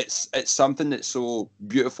 It's something that's so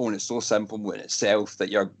beautiful and it's so simple in itself that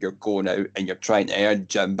you're going out and you're trying to earn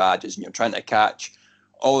gym badges and you're trying to catch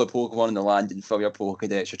all the Pokemon in the land and fill your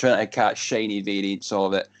Pokedex. You're trying to catch shiny variants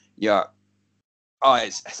of it.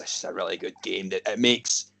 It's just a really good game. It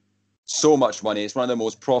makes so much money. It's one of the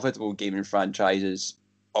most profitable gaming franchises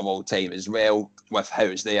of all time as well, with how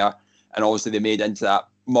it's there. And obviously they made into that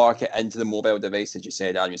market, into the mobile device, as you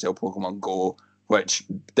said, and yourself, Pokemon Go, which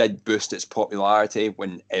did boost its popularity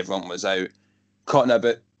when everyone was out cutting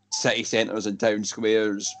about city centres and town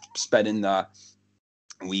squares, spinning the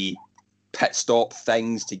wee pit stop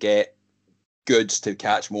things to get goods to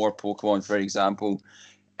catch more Pokemon, for example.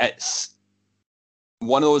 It's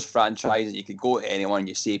one of those franchises you could go to anyone and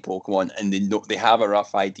you say Pokemon and they have a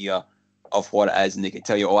rough idea of what it is, and they can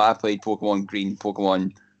tell you, I played Pokemon Green,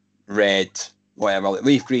 Pokemon Red, whatever, like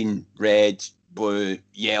Leaf Green, Red, Blue,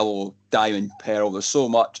 Yellow, Diamond, Pearl. There's so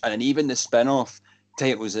much. And then even the spin-off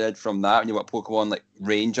titles they did from that, when you've got Pokemon like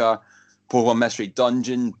Ranger, Pokemon Mystery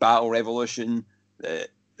Dungeon, Battle Revolution,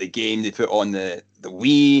 the game they put on the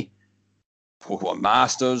Wii, Pokemon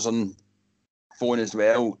Masters on phone as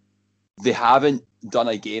well. They haven't done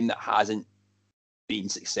a game that hasn't been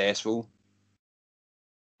successful.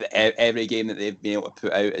 Every game that they've been able to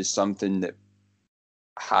put out is something that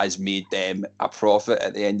has made them a profit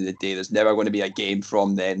at the end of the day. There's never going to be a game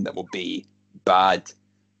from them that will be bad.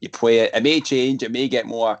 You play it. It may change. It may get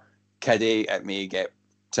more kiddie. It may get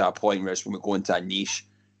to a point where it's when we go into a niche.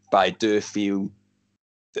 But I do feel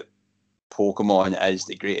that Pokemon is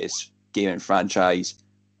the greatest gaming franchise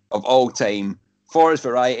of all time for its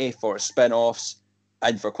variety, for its spin-offs,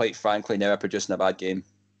 and for, quite frankly, never producing a bad game.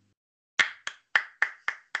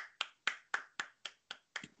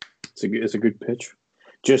 It's a good pitch.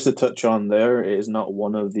 Just to touch on there, it is not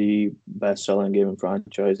one of the best-selling gaming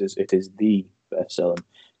franchises. It is the best-selling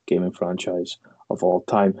gaming franchise of all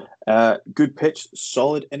time. Good pitch,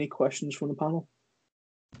 solid. Any questions from the panel?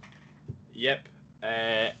 Yep.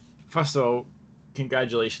 First of all,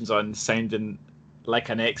 congratulations on sounding like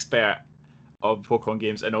an expert of Pokemon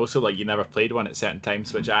games, and also like you never played one at certain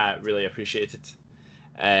times, which I really appreciated.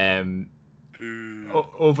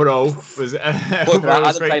 Overall, was overall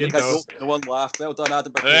was quite good though. No one laughed. Well done,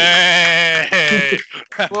 Adam. Hey!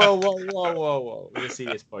 Whoa! With a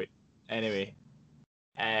serious point. Anyway,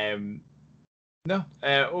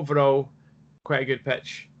 overall, quite a good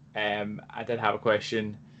pitch. I did have a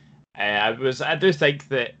question. I do think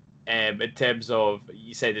that in terms of,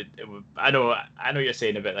 you said it I know you're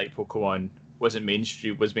saying about like Pokemon was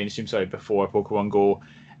mainstream before Pokemon Go.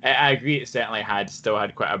 I agree, it certainly still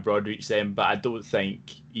had quite a broad reach then, but I don't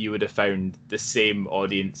think you would have found the same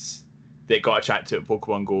audience that got attracted to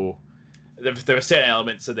Pokemon Go. There were certain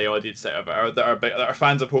elements of the audience that are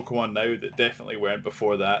fans of Pokemon now that definitely weren't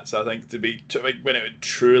before that. So I think when it was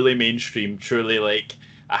truly mainstream, truly like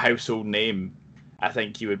a household name, I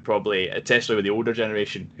think you would probably, especially with the older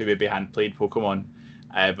generation who maybe hadn't played Pokemon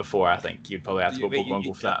before, I think you'd probably have to go Pokemon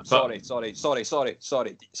Go for that. Sorry.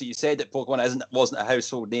 So you said that Pokemon wasn't a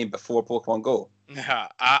household name before Pokemon Go? Yeah,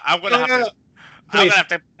 I'm gonna have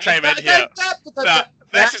to chime in here.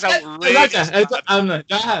 This is outrageous.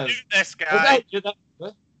 This guy.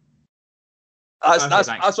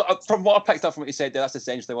 That's what, from what I picked up from what you said there, that's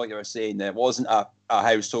essentially what you were saying. That it wasn't a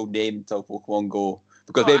household name until Pokemon Go.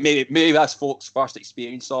 Because maybe that's folks' first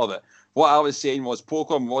experience of it. What I was saying was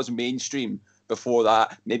Pokemon was mainstream before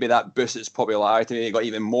that. Maybe that boosted its popularity. Maybe it got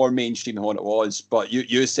even more mainstream than what it was. But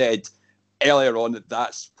you said earlier on that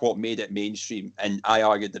that's what made it mainstream. And I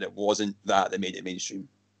argued that it wasn't that made it mainstream.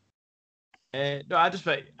 No, I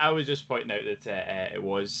was just pointing out that it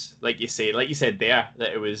was, like you said there,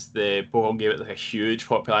 that it was the Pokemon game with like a huge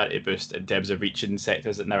popularity boost in terms of reaching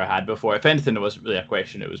sectors it never had before. If anything, it wasn't really a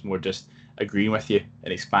question. It was more just agreeing with you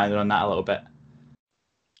and expanding on that a little bit.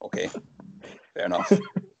 Okay, fair enough.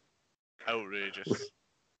 Outrageous.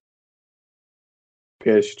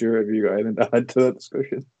 Okay, Stuart, have you got anything to add to that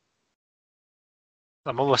discussion?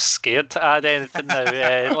 I'm almost scared to add anything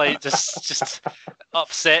now. Like just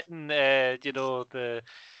upsetting, the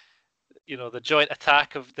joint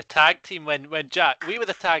attack of the tag team when Jack, we were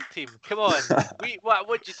the tag team. Come on,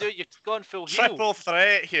 what'd you do? You've gone full heel. Triple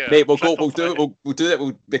threat here. Mate, we'll do it.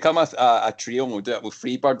 We'll become a trio and we'll do it. We'll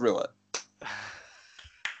Freebird rule it.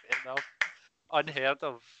 Unheard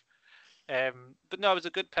of. But no, it was a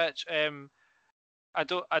good pitch. I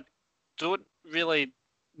don't really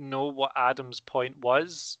know what Adam's point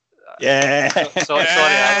was. Yeah. Sorry,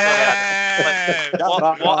 Adam.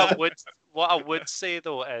 What I would say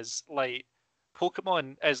though is like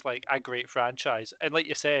Pokemon is like a great franchise, and like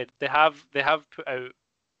you said, they have put out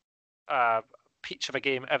a peach of a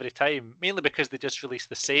game every time, mainly because they just release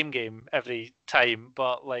the same game every time.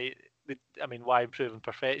 But like, why improve on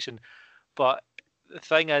perfection? But the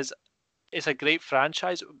thing is, it's a great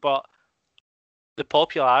franchise, but the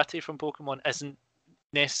popularity from Pokemon isn't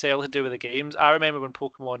necessarily to do with the games. I remember when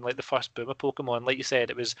Pokemon, like the first boom of Pokemon, like you said,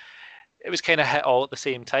 it was kind of hit all at the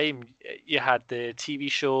same time. You had the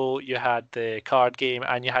TV show, you had the card game,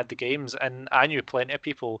 and you had the games, and I knew plenty of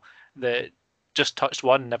people that just touched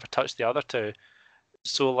one, never touched the other two.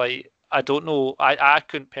 So like, I don't know, I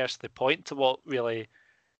couldn't personally point to what really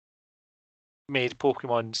made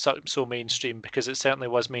Pokemon so mainstream, because it certainly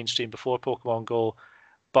was mainstream before Pokemon Go,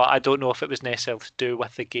 but I don't know if it was necessarily to do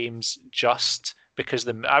with the games just because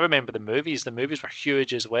I remember the movies were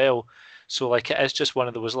huge as well. So like, it is just one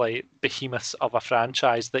of those like behemoths of a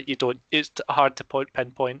franchise that it's hard to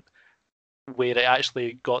pinpoint where it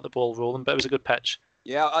actually got the ball rolling, but it was a good pitch.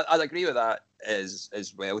 Yeah, I'd agree with that as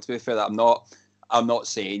well. To be fair, that I'm not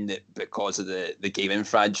saying that because of the gaming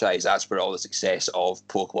franchise, that's where all the success of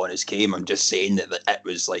Pokemon has came. I'm just saying that it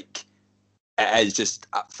was like, it is just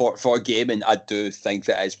for gaming. I do think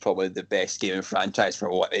that it is probably the best gaming franchise for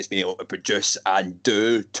what it's been able to produce and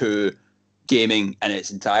do to gaming in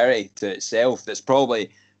its entirety to itself. That's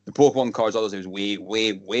probably the Pokemon cards. Others, it was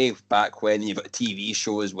way back when. You've got a TV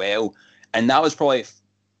show as well, and that was probably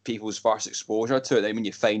people's first exposure to it. Then when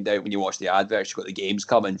you find out, when you watch the adverts, you've got the games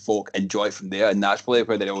coming, folk enjoy it from there, and that's probably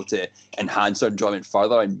where they're able to enhance their enjoyment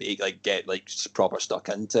further and get proper stuck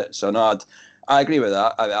into it. So no, I agree with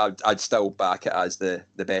that. I'd still back it as the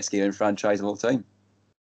best gaming franchise of all time.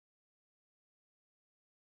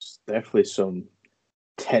 There's definitely some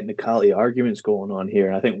technicality arguments going on here,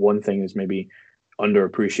 and I think one thing is maybe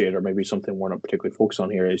underappreciated, or maybe something we're not particularly focused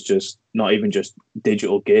on here, is just not even just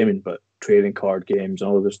digital gaming, but trading card games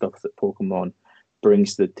and all of the stuff that Pokemon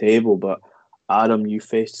brings to the table. But Adam, you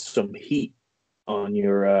faced some heat on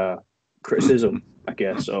your criticism, I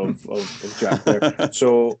guess, of Jack there.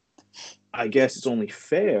 So I guess it's only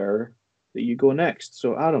fair that you go next.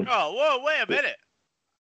 So Adam. Oh, whoa, wait a minute.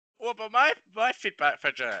 What about my feedback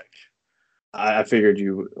for Jack? I figured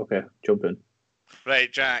you jump in.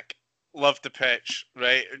 Right, Jack. Loved the pitch,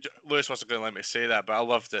 right? Lewis wasn't going to let me say that, but I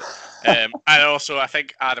loved it. And also, I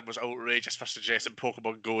think Adam was outrageous for suggesting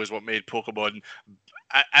Pokemon Go is what made Pokemon.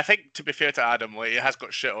 I think, to be fair to Adam, like, he has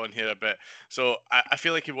got shit on here a bit. So I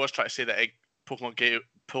feel like he was trying to say that Pokemon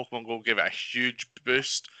Go gave it a huge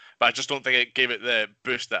boost, but I just don't think it gave it the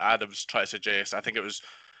boost that Adam's trying to suggest. I think it was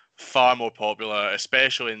far more popular,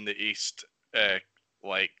 especially in the East,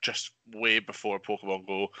 like just way before Pokemon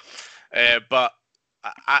Go. But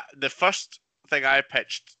the first thing I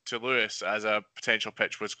pitched to Lewis as a potential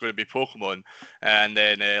pitch was going to be Pokemon, and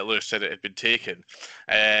then Lewis said it had been taken.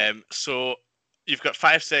 So you've got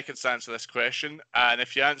 5 seconds to answer this question, and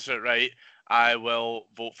if you answer it right, I will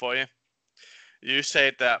vote for you. You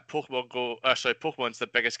said that Pokemon's the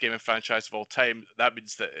biggest gaming franchise of all time. That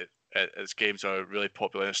means that its games are really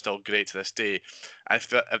popular and still great to this day. And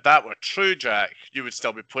if that were true, Jack, you would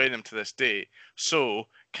still be playing them to this day. So,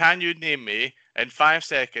 can you name me, in 5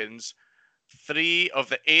 seconds, 3 of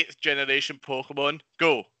the 8th generation Pokemon?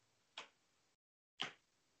 Go.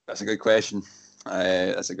 That's a good question.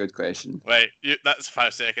 That's a good question. Right, that's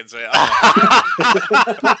 5 seconds, right?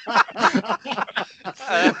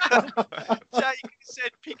 Jack, you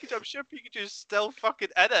said Pikachu. I'm sure Pikachu's still fucking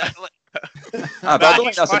in it. Like, but I don't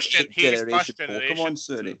think that's first a generation generation. Pokemon,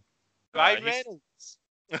 sorry. Ryan Reynolds.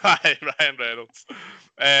 Ryan Reynolds.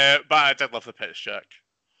 But I did love the pitch, Jack.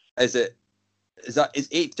 Is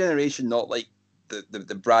 8th generation not like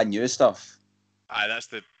the brand new stuff? Aye, that's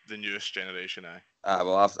the newest generation. Aye.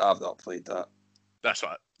 Well, I've not played that.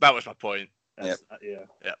 That was my point. Yep.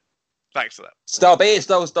 Yeah. Thanks for that. Still, but it's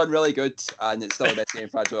still done really good, and it's still the best game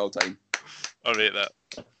franchise of all time. I'll rate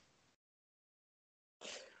that.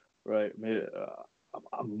 Right, mate.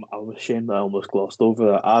 I'm ashamed that I almost glossed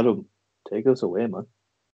over that. Adam, take us away, man.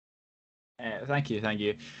 Thank you.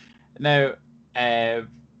 Now,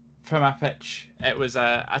 for my pitch, it was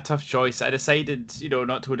a tough choice. I decided,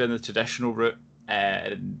 not to go down the traditional route,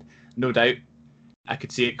 and no doubt I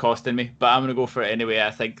could see it costing me, but I'm going to go for it anyway.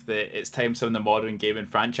 I think that it's time some of the modern gaming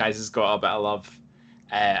franchises got a bit of love,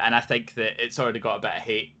 and I think that it's already got a bit of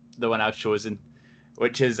hate, the one I've chosen,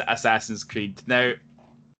 which is Assassin's Creed. Now,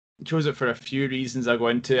 I chose it for a few reasons I'll go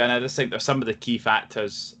into, and I just think there's some of the key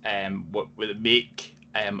factors what would make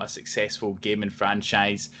a successful gaming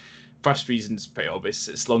franchise. First reason is pretty obvious.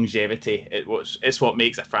 It's longevity. It's what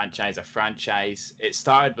makes a franchise a franchise.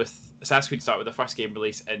 Assassin's Creed started with the first game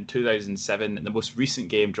release in 2007, and the most recent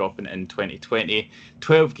game dropping in 2020.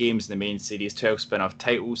 12 games in the main series, 12 spin-off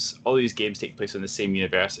titles. All these games take place in the same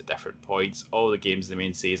universe at different points. All the games in the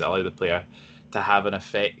main series allow the player to have an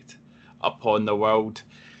effect upon the world.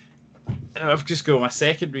 And I've just got my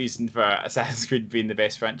second reason for Assassin's Creed being the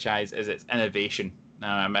best franchise is its innovation.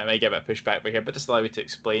 Now, I might get a bit of pushback over here, but just allow me to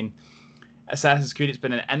explain. Assassin's Creed has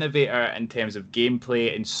been an innovator in terms of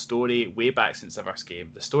gameplay and story way back since the first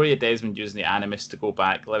game. The story of Desmond using the Animus to go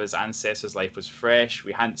back, live his ancestors' life was fresh.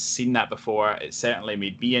 We hadn't seen that before. It certainly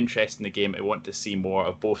made me interested in the game. I want to see more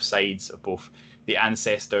of both sides, of both the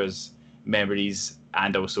ancestors' memories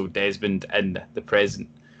and also Desmond in the present.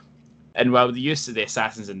 And while the use of the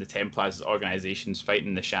Assassins and the Templars as organisations fighting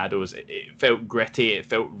in the shadows, it felt gritty, it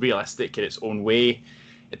felt realistic in its own way.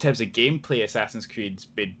 In terms of gameplay, Assassin's Creed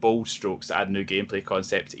made bold strokes to add new gameplay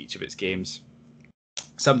concepts to each of its games.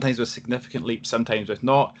 Sometimes with significant leaps, sometimes with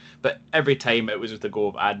not, but every time it was with the goal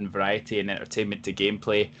of adding variety and entertainment to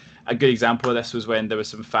gameplay. A good example of this was when there was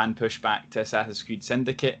some fan pushback to Assassin's Creed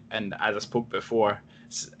Syndicate, and as I spoke before,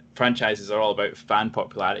 franchises are all about fan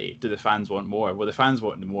popularity. Do the fans want more? Well, the fans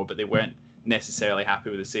wanted more, but they weren't necessarily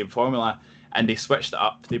happy with the same formula, and they switched it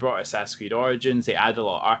up. They brought Assassin's Creed Origins, they added a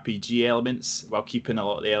lot of RPG elements while keeping a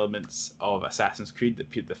lot of the elements of Assassin's Creed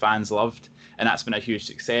that the fans loved, and that's been a huge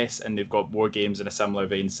success, and they've got more games in a similar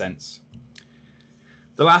vein since.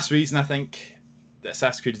 The last reason I think that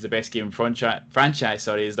Assassin's Creed is the best game franchise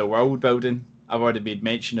is the world building. I've already made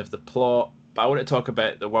mention of the plot, but I want to talk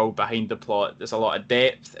about the world behind the plot. There's a lot of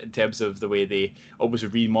depth in terms of the way they almost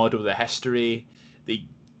remodel the history.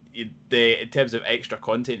 In terms of extra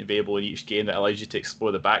content available in each game that allows you to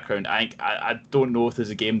explore the background. I don't know if there's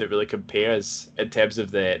a game that really compares in terms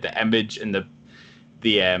of the image and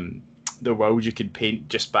the world you can paint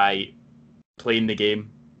just by playing the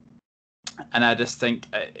game. And I just think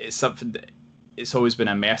it's something that it's always been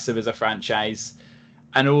immersive as a franchise.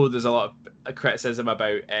 I know there's a lot of criticism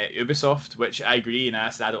about Ubisoft, which I agree, and I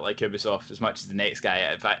don't like Ubisoft as much as the next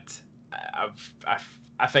guy. In fact,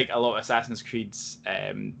 I think a lot of Assassin's Creed's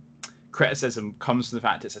criticism comes from the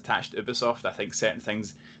fact it's attached to Ubisoft. I think certain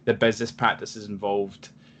things, the business practices involved,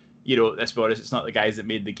 let's be honest, it's not the guys that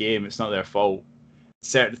made the game, it's not their fault.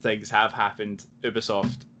 Certain things have happened.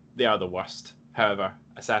 Ubisoft, they are the worst. However,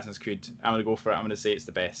 Assassin's Creed, I'm going to go for it. I'm going to say it's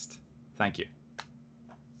the best. Thank you.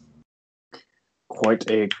 Quite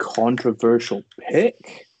a controversial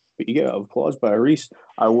pick, but you get applause by Reese.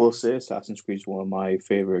 I will say Assassin's Creed is one of my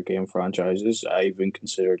favourite game franchises. I even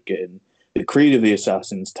considered getting the Creed of the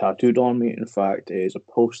Assassins tattooed on me. In fact, it is a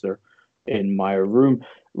poster in my room.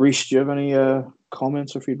 Reese, do you have any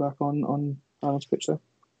comments or feedback on Alan's pitch there?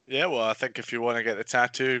 Yeah, well, I think if you want to get the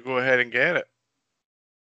tattoo, go ahead and get it.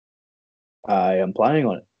 I am planning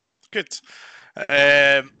on it. Good.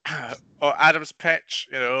 Adam's pitch,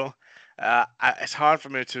 it's hard for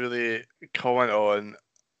me to really comment on,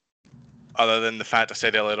 other than the fact I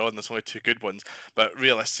said earlier on there's only 2 good ones. But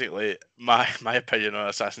realistically, my opinion on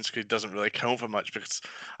Assassin's Creed doesn't really count for much because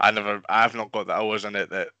I've not got the hours in it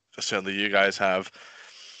that certainly you guys have.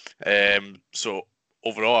 So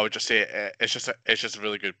overall, I would just say it's just a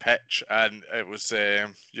really good pitch, and it was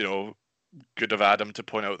good of Adam to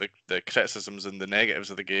point out the criticisms and the negatives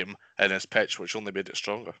of the game in his pitch, which only made it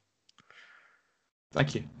stronger.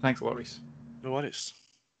 Thank you. Thanks a lot, Reese. No worries.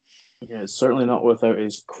 Yeah, it's certainly not without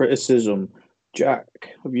his criticism. Jack,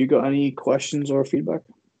 have you got any questions or feedback?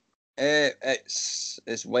 It's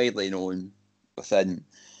widely known within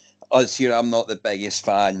us here. I'm not the biggest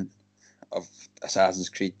fan of Assassin's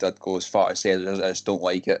Creed. I'd go as far to say that I just don't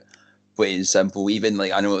like it. Plain and simple. Even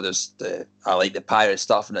I know I like the pirate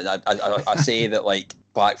stuff, and I say that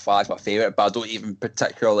Black Flag's my favourite, but I don't even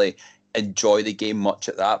particularly enjoy the game much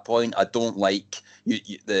at that point. I don't like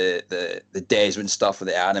the Desmond stuff with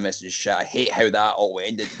the Animus and shit. I hate how that all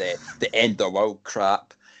ended. The end of the world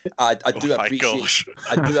crap. I do appreciate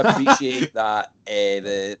that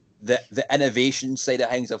the innovation side of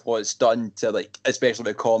things of what it's done to especially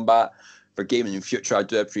with combat for gaming in the future. I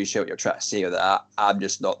do appreciate what you're trying to say with that. I'm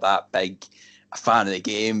just not that big a fan of the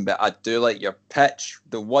game, but I do like your pitch.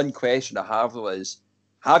 The one question I have though is,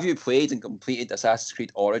 have you played and completed Assassin's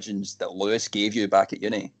Creed Origins that Lewis gave you back at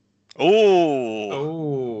uni?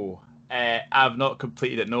 I've not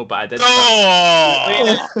completed it, no, but I did.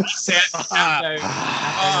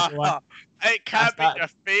 It can't be your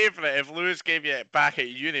favourite if Lewis gave you it back at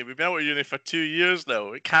uni. We've been out of uni for 2 years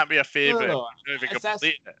now. It can't be a favourite. No.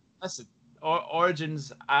 Listen,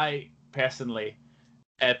 Origins, I personally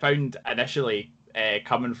found initially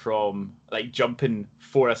coming from jumping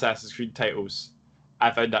 4 Assassin's Creed titles, I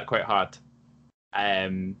found that quite hard.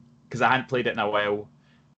 Because I hadn't played it in a while.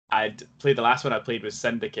 I'd played the last one I played was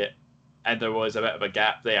Syndicate, and there was a bit of a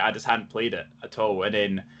gap there. I just hadn't played it at all. And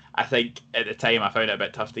then I think at the time I found it a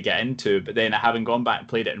bit tough to get into, but then having gone back and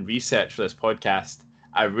played it in research for this podcast,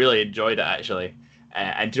 I really enjoyed it actually.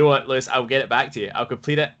 And do you know what, Lewis? I'll get it back to you. I'll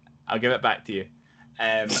complete it. I'll give it back to you.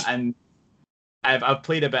 And I've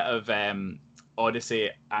played a bit of Odyssey,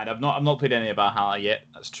 and I've not played any of Valhalla yet.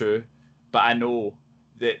 That's true, but I know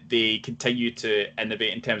that they continue to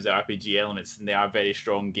innovate in terms of RPG elements, and they are very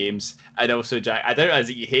strong games. And also, Jack, I don't realize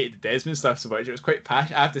that you hated the Desmond stuff so much. It was quite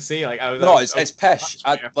passionate, I have to say. It's pish.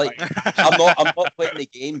 I'm not playing the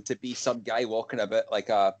game to be some guy walking about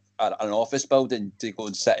an office building to go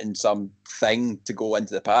and sit in some thing to go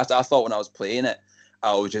into the past. I thought when I was playing it,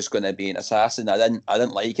 I was just going to be an assassin. I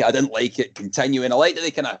didn't like it. I didn't like it continuing. I liked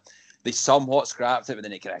that they somewhat scrapped it, but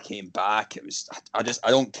then it kind of came back. It was I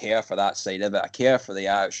don't care for that side of it. I care for the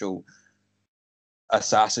actual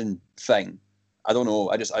assassin thing. I don't know.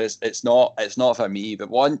 It's not for me. But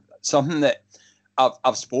something that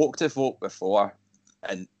I've spoke to folk before,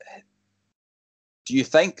 and do you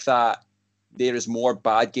think that there is more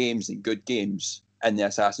bad games than good games in the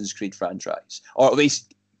Assassin's Creed franchise, or at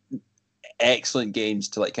least excellent games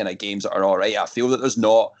to kind of games that are all right? I feel that there's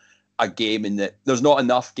not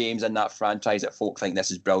enough games in that franchise that folk think this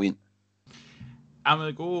is brilliant. I'm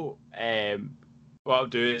gonna go. What I'll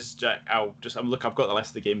do is, Jack, I've got the list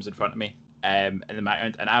of the games in front of me. in the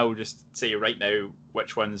background, and I will just say right now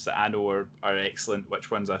which ones that I know are excellent, which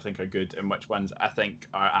ones I think are good, and which ones I think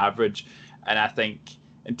are average. And I think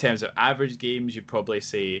in terms of average games, you'd probably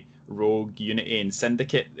say Rogue, Unity, and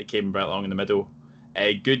Syndicate. They came right along in the middle.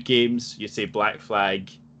 Good games, you'd say Black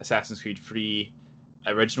Flag, Assassin's Creed 3,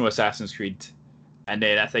 original Assassin's Creed. And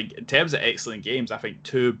then I think in terms of excellent games, I think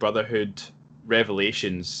 2 Brotherhood,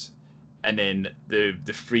 Revelations, and then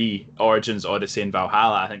the free Origins, Odyssey, and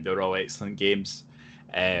Valhalla. I think they're all excellent games.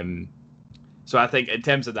 So I think in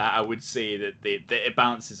terms of that, I would say that it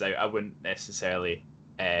balances out. I wouldn't necessarily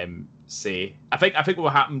say. I think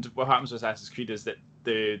what happens with Assassin's Creed is that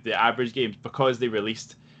the average games, because they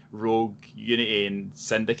released Rogue, Unity, and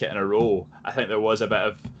Syndicate in a row, I think there was a bit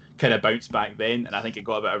of kind of bounce back then, and I think it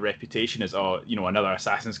got a bit of reputation as another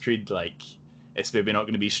Assassin's Creed, like it's maybe not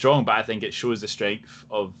going to be strong, but I think it shows the strength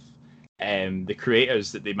of the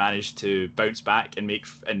creators, that they managed to bounce back and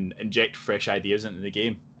inject fresh ideas into the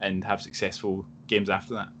game and have successful games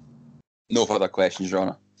after that. No further questions, Your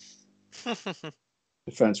Honour.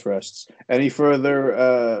 Defense rests. Any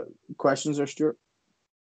further questions there, Stuart?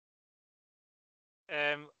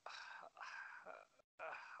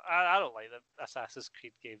 I don't like the Assassin's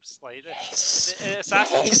Creed games. Like the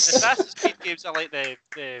Assassin's Creed games are like the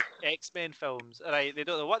X-Men films, right? They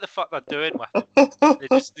don't know what the fuck they're doing with them. They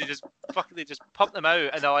just pump them out,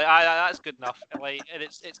 and they're like, that's good enough. And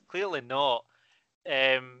it's clearly not.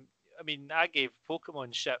 I mean, I gave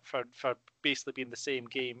Pokemon shit for basically being the same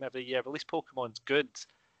game every year, but at least Pokemon's good.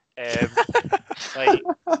 Like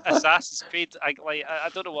Assassin's Creed, I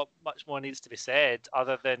don't know what much more needs to be said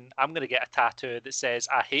other than I'm going to get a tattoo that says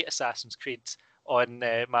I hate Assassin's Creed on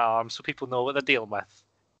my arm, so people know what they're dealing with.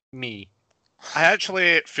 Me. I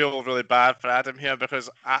actually feel really bad for Adam here because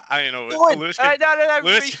Lewis.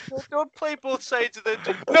 Lewis, don't play both sides of the.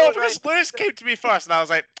 No, because Lewis came to me first, and I was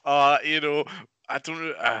like, I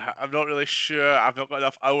don't. I'm not really sure. I've not got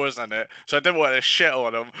enough hours in it, so I didn't want to shit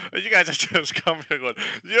on him. And you guys are just coming here going,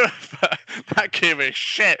 that game is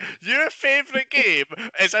shit. Your favourite game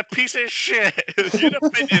is a piece of shit. Your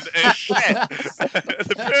opinion is shit.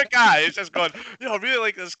 The poor guy is just going, I really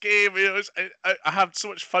like this game. I have so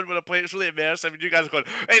much fun when I play it. It's really immersive. And you guys are going,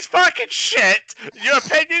 it's fucking shit. Your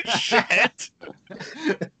opinion's shit.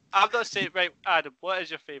 I'm not saying, right, Adam, what is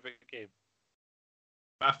your favourite game?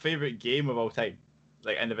 My favourite game of all time,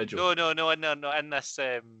 like individual. No. In this,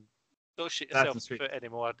 don't shoot yourself in the foot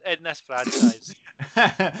anymore. In this franchise,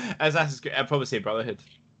 Assassin's Creed, I'd probably say Brotherhood.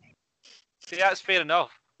 See, that's fair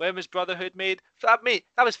enough. When was Brotherhood made? Mate,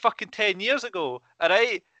 that was fucking 10 years ago.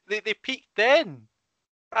 Alright, they peaked then.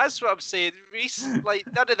 That's what I'm saying. Reese, like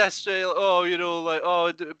none of this.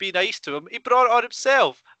 Be nice to him. He brought it on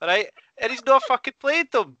himself. Alright, and he's not fucking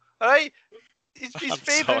played them. Alright. His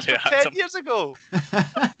favourites from 10 years ago.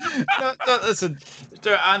 no, listen,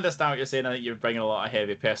 Stuart, I understand what you're saying. I think you're bringing a lot of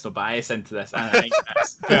heavy personal bias into this, and I think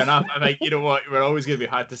that's fair enough. I think, you know what, we're always going to be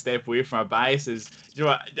hard to step away from our biases. You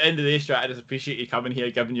know what, at the end of the day, Stuart, I just appreciate you coming here,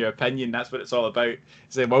 giving your opinion. That's what it's all about.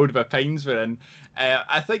 It's a world of opinions we're in.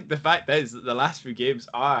 I think the fact is that the last few games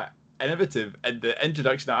are innovative, and the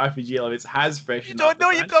introduction of RPG elements has freshened up. You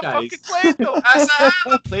don't know you've got fucking played them. I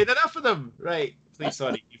haven't played enough of them. Right. Please,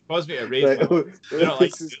 sorry. You've caused me to raise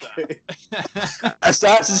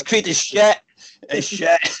Assassin's Creed is shit. It's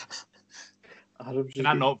shit. Can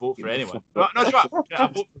I not vote for anyone? No, shut up. I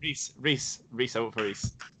vote for Reese. Reese, I vote for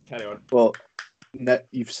Reese. Carry on. Well,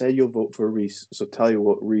 you've said you'll vote for Reese, so tell you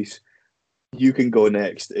what, Reese, you can go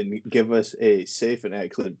next and give us a safe and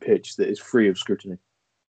excellent pitch that is free of scrutiny.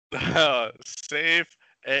 Safe,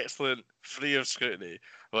 excellent, free of scrutiny.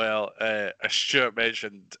 Well, as Stuart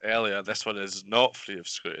mentioned earlier, this one is not free of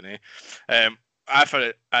scrutiny. I found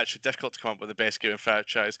it actually difficult to come up with the best game in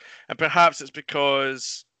franchise, and perhaps it's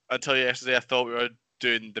because until yesterday I thought we were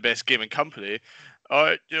doing the best game in company,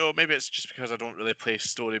 or maybe it's just because I don't really play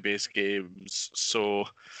story-based games. So, in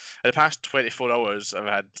the past 24 hours, I've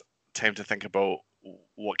had time to think about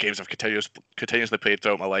what games I've continuously played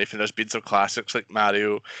throughout my life, and there's been some classics like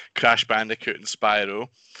Mario, Crash Bandicoot, and Spyro.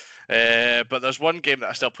 But there's one game that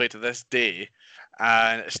I still play to this day,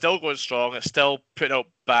 and it's still going strong. It's still putting out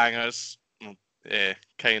bangers,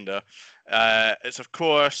 kinda. It's of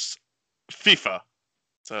course FIFA.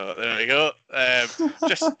 So there we go.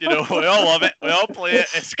 Just we all love it. We all play it.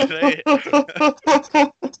 It's great.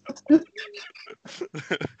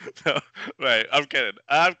 No, right, I'm kidding.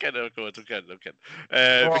 Of course, I'm kidding.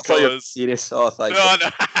 Because serious. Oh, thank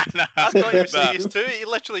no, I thought you were serious too. He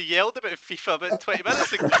literally yelled about FIFA about 20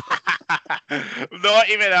 minutes ago. Not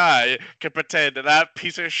even I can pretend that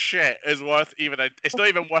piece of shit is worth it's not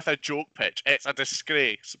even worth a joke pitch. It's a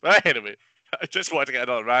disgrace. But anyway, I just want to get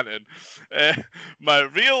another rant in. My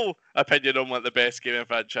real opinion on what the best gaming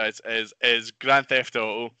franchise is Grand Theft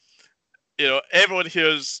Auto. You know, everyone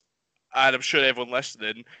here's, and I'm sure everyone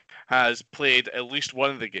listening has played at least one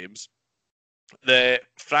of the games. The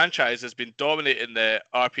franchise has been dominating the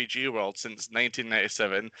RPG world since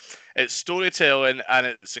 1997. It's storytelling and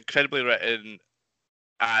it's incredibly written,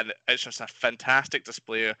 and it's just a fantastic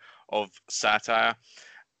display of satire.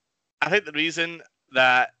 I think the reason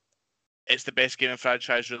that it's the best gaming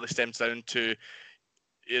franchise really stems down to,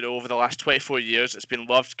 you know, over the last 24 years, it's been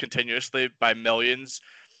loved continuously by millions,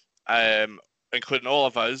 including all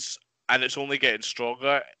of us, and it's only getting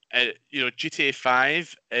stronger. You know, GTA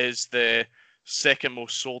 5 is the second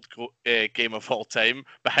most sold game of all time,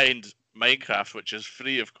 behind Minecraft, which is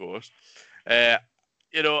free, of course.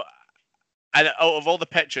 You know, and out of all the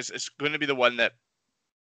pitches, it's going to be the one that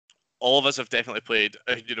all of us have definitely played.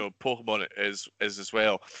 You know, Pokemon is as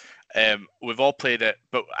well. We've all played it,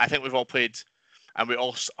 but I think we've all played, and we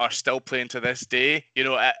all are still playing to this day. You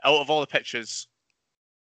know, out of all the pitches,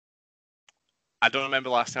 I don't remember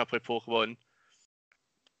the last time I played Pokemon.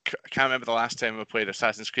 I can't remember the last time I played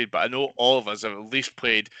Assassin's Creed, but I know all of us have at least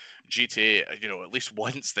played GTA, you know, at least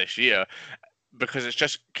once this year, because it's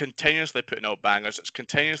just continuously putting out bangers. It's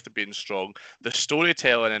continuously being strong. The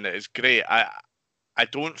storytelling in it is great. I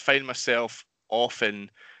don't find myself often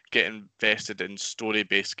getting invested in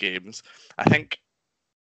story-based games. I think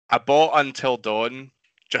I bought Until Dawn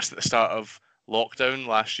just at the start of lockdown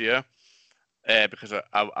last year because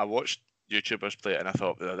I watched YouTubers play it and I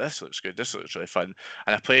thought, oh, this looks good. This looks really fun.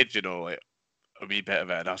 And I played, you know, like a wee bit of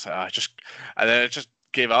it, and I was like, and then I just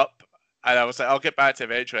gave up. And I was like, I'll get back to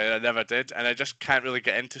it eventually, and I never did. And I just can't really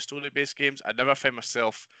get into story-based games. I never find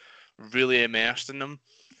myself really immersed in them.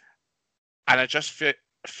 And I just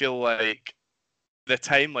feel like the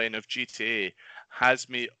timeline of GTA has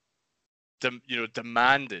me,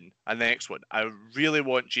 demanding a next one. I really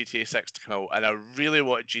want GTA 6 to come out, and I really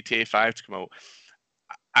want GTA 5 to come out.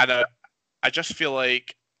 And I just feel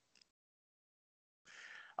like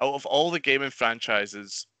out of all the gaming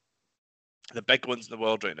franchises, the big ones in the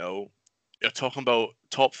world right now, you're talking about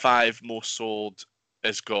top 5 most sold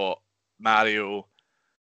has got Mario,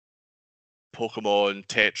 Pokemon,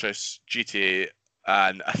 Tetris, GTA,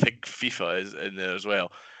 and I think FIFA is in there as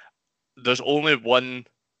well. There's only one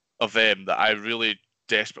of them that I really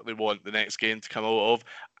desperately want the next game to come out of,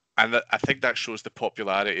 and I think that shows the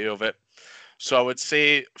popularity of it. So I would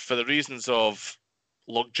say, for the reasons of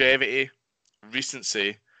longevity,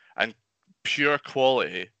 recency, and pure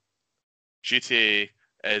quality, GTA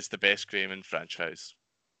is the best gaming franchise.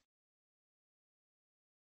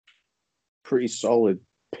 Pretty solid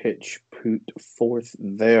pitch put forth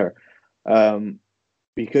there.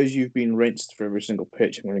 Because you've been rinsed for every single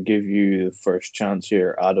pitch, I'm going to give you the first chance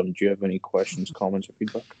here. Adam, do you have any questions, comments, or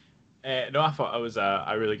feedback? No, I thought it was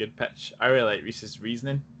a really good pitch. I really like Reese's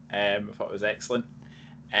reasoning. I thought it was excellent.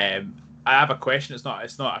 I have a question. It's not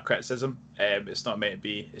a criticism. It's not meant to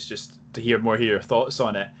be. It's just to hear your thoughts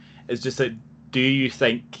on it. It's just that, do you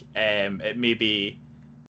think it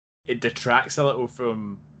detracts a little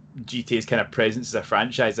from GTA's kind of presence as a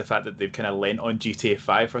franchise, the fact that they've kind of lent on GTA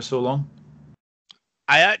 5 for so long?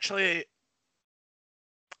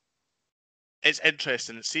 It's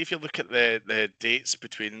interesting. See, if you look at the dates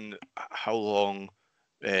between how long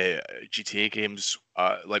GTA games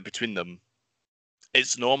are, like, between them,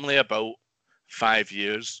 it's normally about 5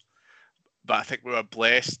 years. But I think we were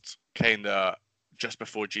blessed kind of just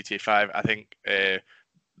before GTA 5. I think there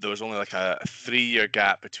was only like a 3-year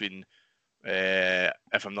gap between,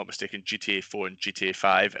 if I'm not mistaken, GTA 4 and GTA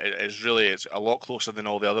 5. It's a lot closer than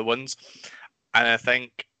all the other ones. And I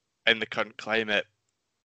think in the current climate,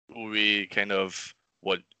 we kind of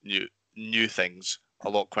want new things a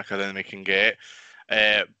lot quicker than we can get.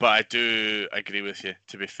 But I do agree with you,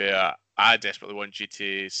 to be fair. I desperately want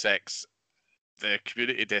GTA 6. The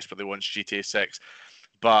community desperately wants GTA 6.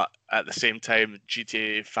 But at the same time,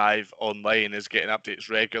 GTA 5 online is getting updates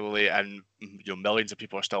regularly, and millions of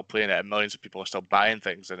people are still playing it, and millions of people are still buying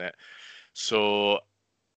things in it. So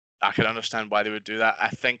I can understand why they would do that. I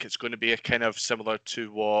think it's going to be a kind of similar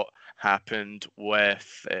to what happened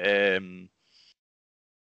with,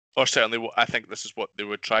 or certainly I think this is what they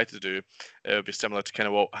would try to do. It would be similar to kind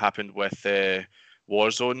of what happened with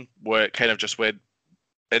Warzone, where it kind of just went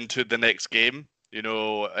into the next game.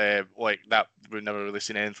 Like that, we've never really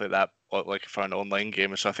seen anything like that, like for an online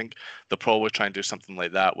game. So I think they'll probably try and do something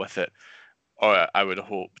like that with it, or I would have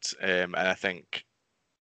hoped. And I think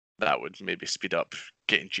that would maybe speed up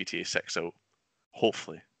getting GTA 6 out,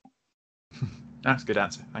 hopefully. That's a good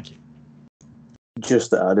answer. Thank you.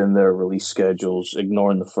 just to add in their release schedules,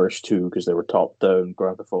 ignoring the first two because they were top down.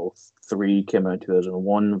 Grand Theft Auto 3 came out in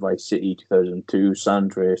 2001, Vice City 2002, San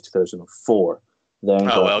Andreas 2004. Then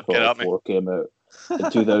Oh, well, Grand Theft get Auto at me. 4 came out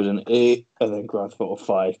in 2008, and then Grand Theft Auto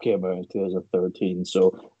 5 came out in 2013.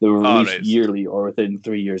 So they were released right. yearly or within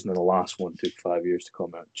 3 years, and then the last one took 5 years to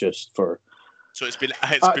come out, just for So it's been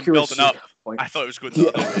accuracy. building up. Point. I thought it was going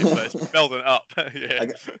the other way, but it's building up. Yeah.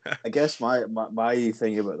 I guess my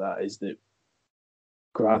thing about that is that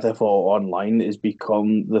Grand Theft Auto Online has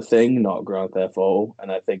become the thing, not Grand Theft Auto.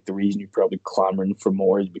 And I think the reason you're probably clamoring for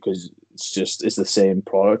more is because it's the same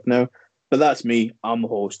product now. But that's me. I'm the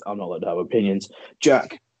host. I'm not allowed to have opinions.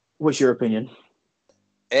 Jack, what's your opinion?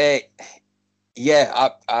 Yeah,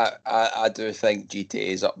 I do think GTA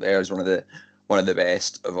is up there as one of the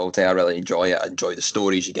best of all time. I really enjoy it. I enjoy the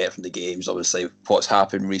stories you get from the games. Obviously, what's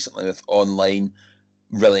happened recently with online,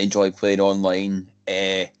 really enjoy playing online.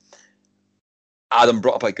 Adam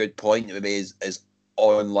brought up a good point. Maybe is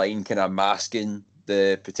online kind of masking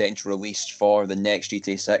the potential release for the next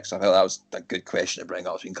GTA 6. I felt that was a good question to bring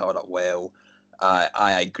up. It's been covered up well.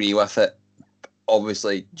 I agree with it.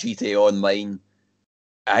 Obviously, GTA Online,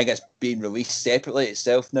 I think it's being released separately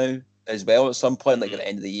itself now as well at some point, like at the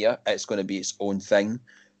end of the year. It's going to be its own thing.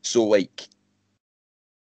 So, like,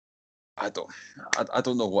 I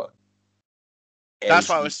don't know what That's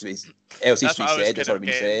what I else was. needs to be said. It's Kind already of been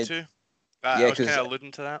getting said. to. I Yeah, was kind 'cause of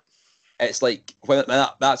alluding to that. it's like when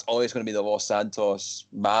that's always going to be the Los Santos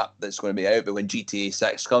map that's going to be out. But when GTA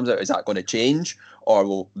 6 comes out, is that going to change, or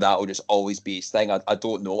will just always be its thing? I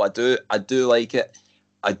don't know. I do like it.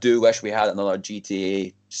 I do wish we had another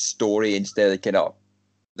GTA story instead of kind of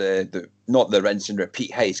the not the rinse and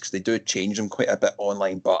repeat heist, because they do change them quite a bit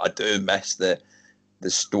online. But I do miss the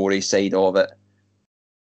story side of it.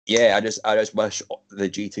 Yeah, I just wish the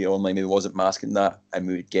GTA Online maybe wasn't masking that, and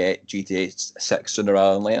we would get GTA 6 sooner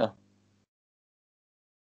rather than later.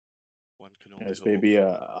 One can only It's hope. maybe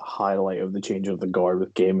a highlight of the change of the guard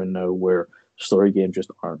with gaming now, where story games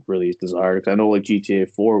just aren't really as desired. 'Cause I know, like GTA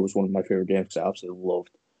 4 was one of my favorite games. I absolutely loved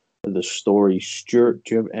the story. Stuart,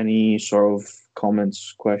 do you have any sort of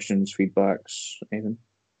comments, questions, feedbacks, anything?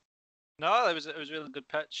 No, it was a really good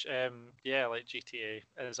pitch. Yeah, like GTA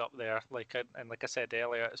is up there. And like I said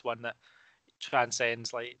earlier, it's one that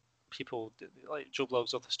transcends like people like Joe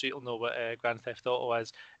Blogs off the street will know what Grand Theft Auto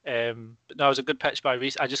is. But no, it was a good pitch by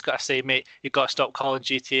Reese. I just gotta say, mate, you gotta stop calling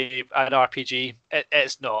GTA an RPG.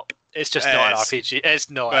 It's not. It's just not an RPG.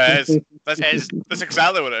 It's not. That's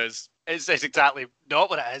exactly what it is. It's exactly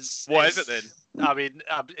not what it is. What is it then? I mean,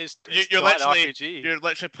 it's You're not an literally RPG. you're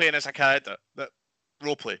literally playing as a character that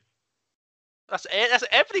roleplay. That's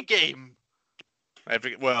every game. Not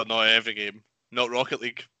every game. Not Rocket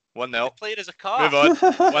League. 1-0. Played as a car. Move on.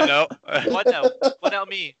 1-0. 1-0. 1-0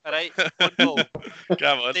 me. All right. 1 goal.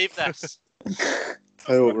 Come on. Save this.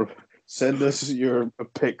 Send us your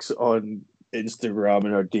pics on Instagram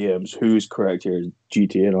and our DMs. Who's correct here?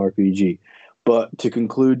 GTA and RPG. But to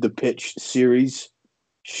conclude the pitch series,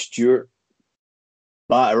 Stuart,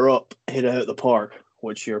 batter up, hit it out the park.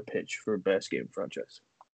 What's your pitch for best game franchise?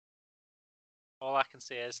 All I can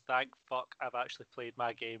say is thank fuck I've actually played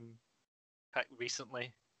my game pick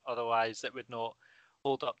recently. Otherwise, it would not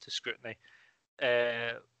hold up to scrutiny.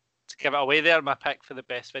 To give it away there, my pick for the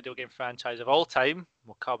best video game franchise of all time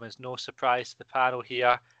will come as no surprise to the panel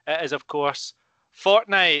here. It is, of course,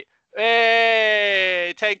 Fortnite.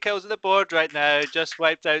 Hey! 10 kills on the board right now. Just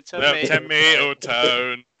wiped out Tomato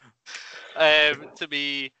Town. To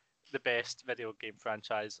me, the best video game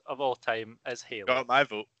franchise of all time is Halo. Got my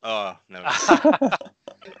vote. Oh, no.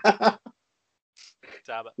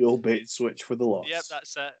 Damn it. The old bait and switch for the loss. Yep,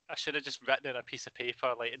 that's it. I should have just written in a piece of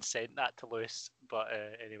paper and sent that to Lewis. But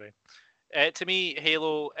anyway. To me,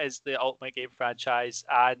 Halo is the ultimate game franchise,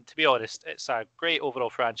 and to be honest, it's a great overall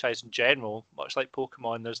franchise in general. Much like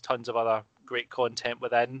Pokemon, there's tons of other great content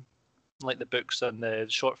within, like the books and the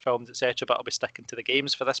short films, etc. But I'll be sticking to the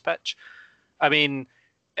games for this pitch. I mean,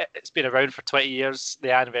 it's been around for 20 years.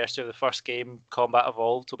 The anniversary of the first game, Combat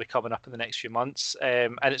Evolved, will be coming up in the next few months,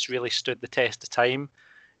 and it's really stood the test of time.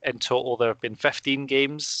 In total, there have been 15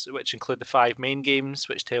 games, which include the 5 main games,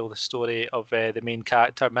 which tell the story of the main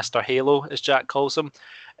character, Mr. Halo, as Jack calls him,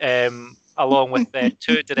 along with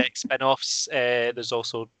 2 direct spin-offs. There's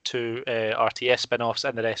also 2 RTS spin-offs,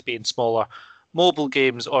 and the rest being smaller mobile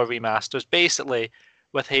games or remasters. Basically,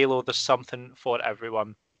 with Halo, there's something for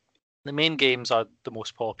everyone. The main games are the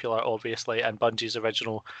most popular, obviously, and Bungie's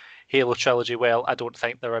original Halo trilogy. Well, I don't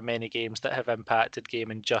think there are many games that have impacted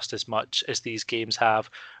gaming just as much as these games have,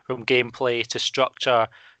 from gameplay to structure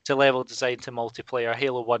to level design to multiplayer.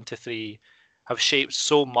 Halo 1 to 3 have shaped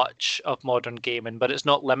so much of modern gaming, but it's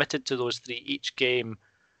not limited to those three. Each game,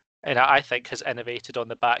 and I think, has innovated on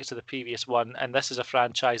the backs of the previous one. And this is a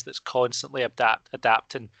franchise that's constantly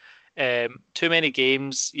adapting. Too many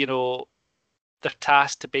games, they're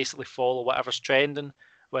tasked to basically follow whatever's trending,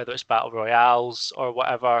 whether it's battle royales or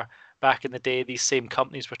whatever. Back in the day, these same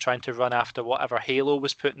companies were trying to run after whatever Halo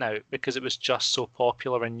was putting out because it was just so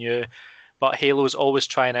popular and new. But Halo's always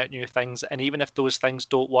trying out new things, and even if those things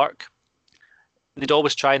don't work, they'd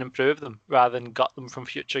always try and improve them rather than gut them from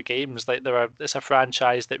future games. It's a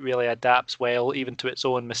franchise that really adapts well, even to its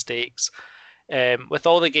own mistakes. With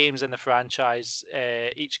all the games in the franchise,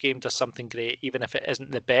 each game does something great, even if it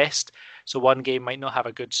isn't the best. So one game might not have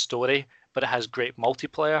a good story, but it has great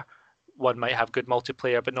multiplayer. One might have good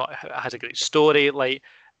multiplayer, but not has a great story. Like,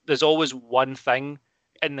 there's always one thing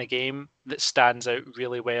in the game that stands out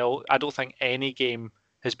really well. I don't think any game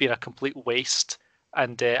has been a complete waste.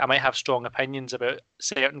 And I might have strong opinions about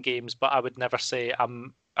certain games, but I would never say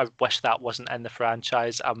I wish that wasn't in the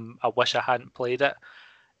franchise. I wish I hadn't played it.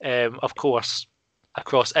 Of course,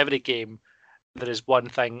 across every game, there is one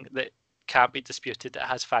thing that can't be disputed. It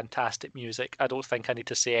has fantastic music. I don't think I need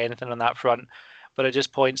to say anything on that front, but it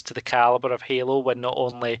just points to the caliber of Halo when not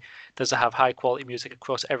only does it have high quality music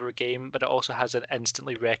across every game, but it also has an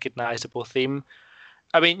instantly recognizable theme.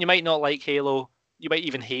 I mean, you might not like Halo, you might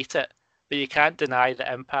even hate it, but you can't deny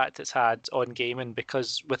the impact it's had on gaming,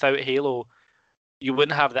 because without Halo, you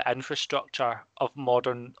wouldn't have the infrastructure of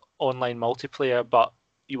modern online multiplayer, but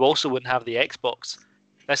you also wouldn't have the Xbox.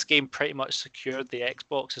 This game pretty much secured the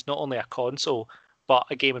Xbox as not only a console, but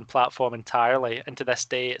a gaming platform entirely. And to this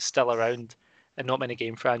day, it's still around, and not many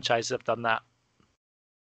game franchises have done that.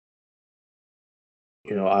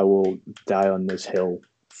 I will die on this hill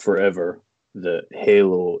forever that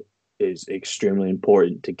Halo is extremely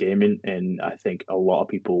important to gaming, and I think a lot of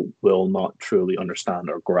people will not truly understand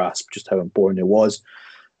or grasp just how important it was.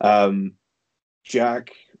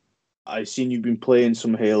 Jack, I've seen you've been playing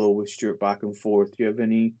some Halo with Stuart back and forth. Do you have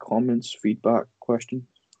any comments, feedback, questions?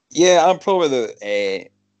 Yeah, I'm probably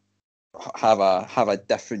have a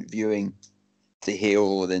different viewing to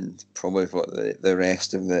Halo than probably what the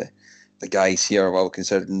rest of the guys here are, well,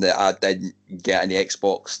 considering that I didn't get any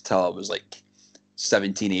Xbox till I was like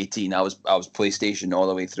 17, 18. I was PlayStation all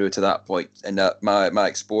the way through to that point, and my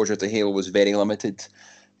exposure to Halo was very limited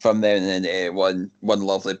from then. And then one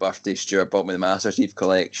lovely birthday, Stuart bought me the Master Chief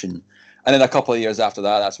Collection, and then a couple of years after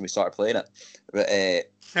that, that's when we started playing it. But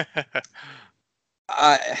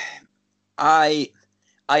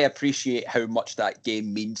I appreciate how much that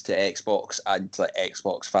game means to Xbox and to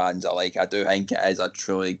Xbox fans alike. I do think it is a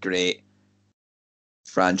truly great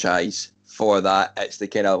franchise for that. It's the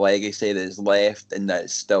kind of legacy that is left and that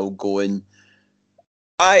is still going.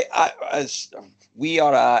 As we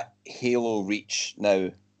are at Halo Reach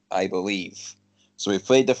now, I believe. So we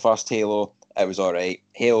played the first Halo, it was alright.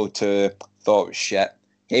 Halo 2, thought it was shit.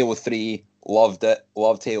 Halo 3, loved it,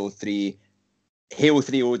 loved Halo 3. Halo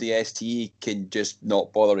 3 ODST can just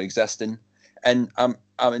not bother existing. And I'm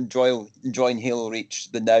enjoying Halo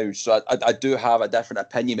Reach the now. So I do have a different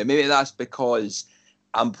opinion. But maybe that's because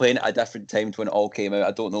I'm playing at a different time to when it all came out.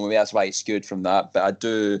 I don't know. Maybe that's why it's skewed from that. But I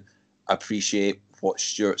do appreciate what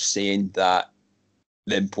Stuart's saying, that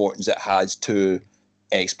the importance it has to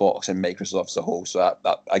Xbox and Microsoft as a whole. So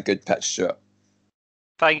that a good pitch, Stuart.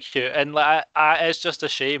 Thank you. And it's just a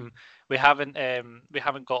shame we haven't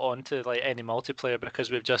got onto like any multiplayer,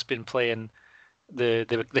 because we've just been playing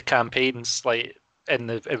the campaigns like in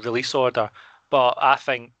the release order. But I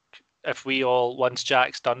think if we all, once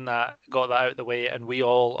Jack's done that, got that out of the way, and we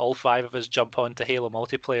all five of us jump onto Halo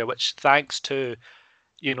multiplayer, which thanks to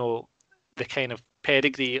the kind of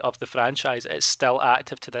pedigree of the franchise, it's still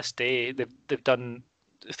active to this day. They've done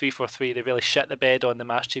 343. They really shit the bed on the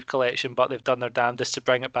Master Chief Collection, but they've done their damnedest to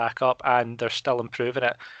bring it back up, and they're still improving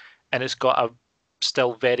it. And it's got a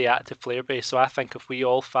still very active player base. So I think if we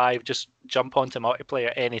all five just jump onto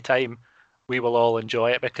multiplayer anytime, we will all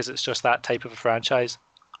enjoy it, because it's just that type of a franchise.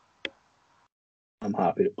 I'm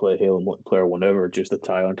happy to play Halo multiplayer whenever. Just to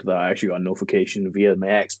tie onto that, I actually got a notification via my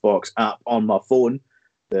Xbox app on my phone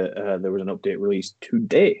that there was an update released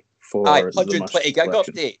today for 120 gig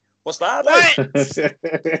update. What's that about? What?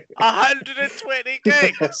 120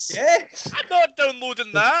 gigs? Yes. I'm not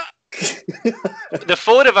downloading that. The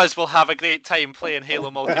four of us will have a great time playing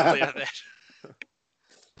Halo multiplayer then.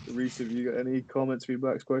 Reese, have you got any comments,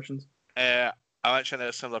 feedbacks, questions? I'm actually in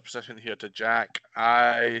a similar position here to Jack.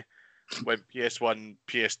 I went PS1,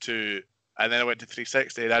 PS2, and then I went to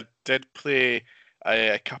 360. And I did play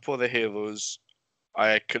a couple of the Halos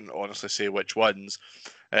I couldn't honestly say which ones.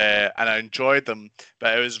 And I enjoyed them,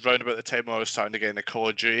 but it was round about the time I was starting to get into Call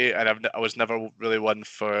of Duty, and I was never really one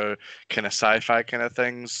for kind of sci-fi kind of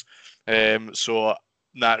things. So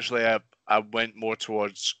naturally, I went more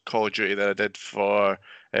towards Call of Duty than I did for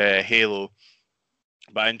Halo.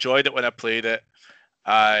 But I enjoyed it when I played it.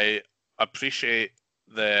 I appreciate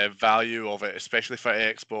the value of it, especially for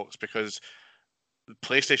Xbox, because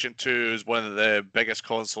PlayStation 2 is one of the biggest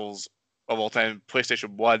consoles of all time.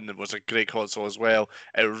 PlayStation 1 was a great console as well.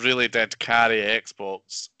 It really did carry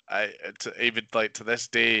Xbox. Even like to this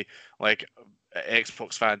day, like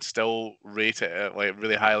Xbox fans still rate it like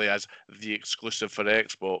really highly as the exclusive for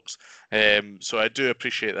Xbox. So I do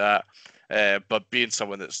appreciate that. But being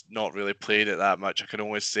someone that's not really played it that much, I can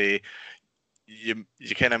always say you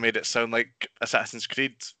kind of made it sound like Assassin's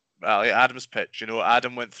Creed. Like Adam's pitch, you know,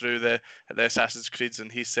 Adam went through the Assassin's Creeds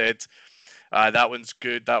and he said, that one's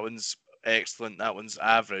good, that one's excellent, that one's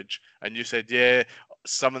average. And you said, yeah,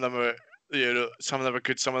 some of them are, you know, some of them are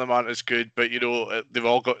good, some of them aren't as good, but you know, they've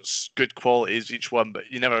all got good qualities, each one.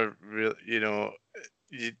 But you never really, you know,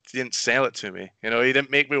 you didn't sell it to me. You know, you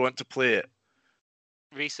didn't make me want to play it.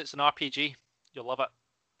 Reese, it's an RPG. You'll love it.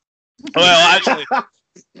 Well, actually,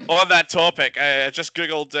 on that topic, I just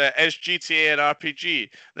googled is GTA an RPG?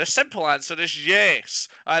 The simple answer is yes.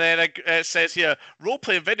 And then it says here,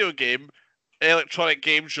 role-playing video game, electronic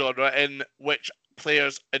game genre in which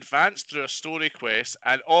players advance through a story quest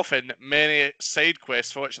and often many side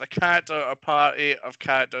quests for which the character or party of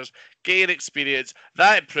characters gain experience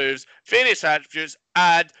that improves various attributes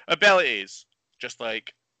and abilities, just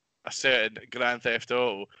like a certain Grand Theft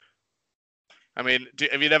Auto. I mean,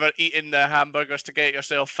 have you never eaten the hamburgers to get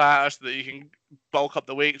yourself fatter so that you can bulk up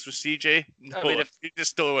the weights with CJ? No, I mean, you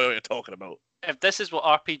just don't know what you're talking about. If this is what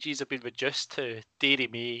RPGs have been reduced to, dearie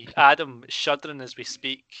me, Adam shuddering as we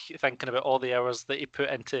speak, thinking about all the hours that he put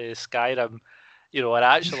into Skyrim, you know, an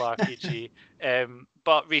actual RPG.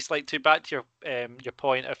 But Reese, like, to back to your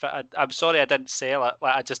point, I'm sorry I didn't sell it.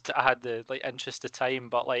 Like, I had the like interest of time,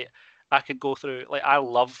 but like I could go through. Like, I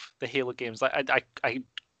love the Halo games. Like, I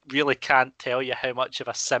really can't tell you how much of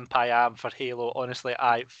a simp I am for Halo. Honestly,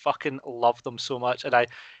 I fucking love them so much, and I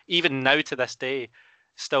even now to this day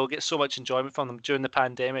still get so much enjoyment from them. During the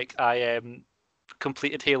pandemic, I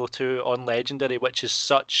completed Halo 2 on Legendary, which is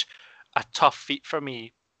such a tough feat for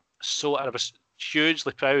me. So I was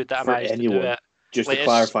hugely proud that For I managed anyone. to do it. Just Like, to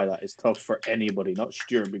clarify that, it's tough for anybody, not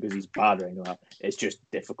Stuart because he's bad or anything like that. It's just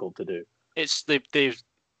difficult to do. It's they've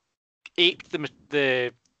aped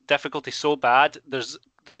the difficulty so bad. There's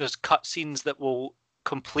cutscenes that will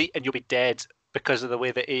complete and you'll be dead because of the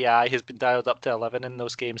way the AI has been dialed up to 11 in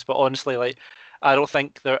those games. But honestly, like, I don't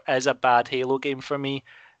think there is a bad Halo game for me.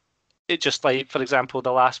 It just, like, for example,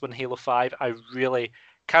 the last one, Halo 5, I really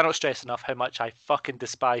cannot stress enough how much I fucking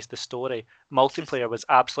despise the story. Multiplayer was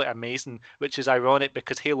absolutely amazing, which is ironic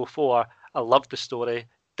because Halo 4, I loved the story,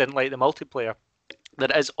 didn't like the multiplayer. There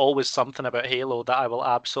is always something about Halo that I will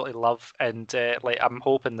absolutely love, and like, I'm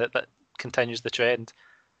hoping that continues the trend.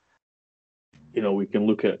 You know, we can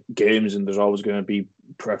look at games and there's always going to be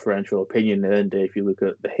preferential opinion. And then if you look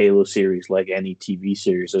at the Halo series, like any TV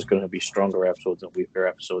series, there's going to be stronger episodes and weaker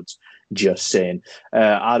episodes. Just saying.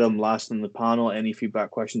 Adam, last in the panel, any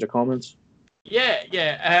feedback, questions, or comments?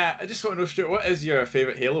 Yeah. I just want to know, Stuart, what is your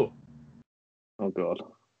favourite Halo? Oh, God.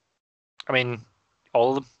 I mean,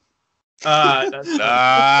 all of them.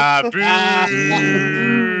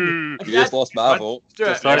 Boo! You just lost my vote.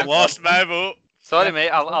 I lost my vote. Sorry, mate.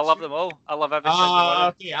 I love them all. I love every single one.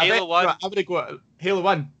 Okay. Halo 1. I'm going to go Halo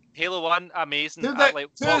 1. Halo 1, amazing. Dude, Like,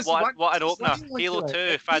 just what an opener. like Halo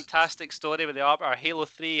that. 2, fantastic story with the Arbiter. Halo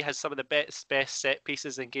 3 has some of the best set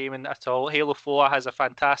pieces in gaming at all. Halo 4 has a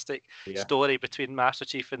fantastic story between Master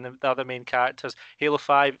Chief and the other main characters. Halo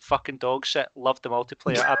 5, fucking dog shit. Loved the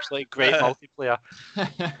multiplayer. Absolutely great multiplayer.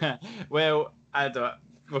 Well, I don't.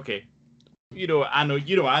 Okay, I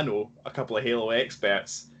know a couple of Halo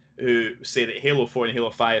experts who say that Halo 4 and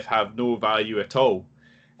Halo 5 have no value at all.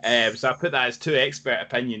 So I put that as two expert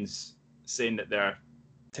opinions saying that they're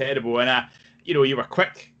terrible. And you were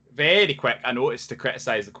quick, very quick, I noticed, to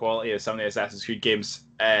criticise the quality of some of the Assassin's Creed games.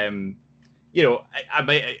 I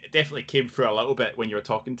definitely came through a little bit when you were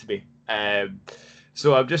talking to me.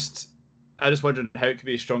 So I just wondering how it could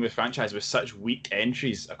be the strongest franchise with such weak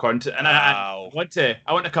entries, according to. And I want to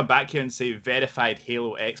come back here and say verified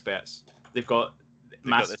Halo experts. They've got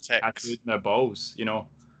massive tattoos in their balls,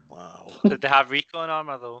 Wow. Did they have recon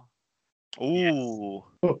armor though? Ooh.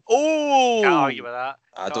 Can't Ooh. argue with that.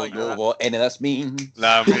 I don't know what any of this means.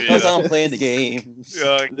 Nah, me Because either. I'm playing the games.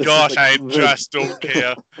 Oh, gosh, I just don't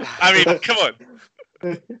care. I mean, come on.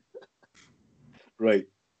 Right.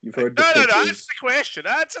 You've heard the No, pitches. answer the question.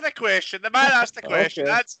 Answer the question. The man asked the question.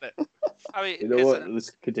 Okay. Answer it. I mean, You know 'cause what? Let's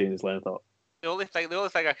continue this line of thought. the only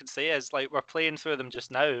thing I can say is like we're playing through them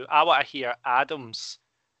just now. I want to hear Adam's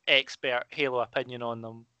expert Halo opinion on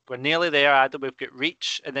them. We're nearly there, Adam. We've got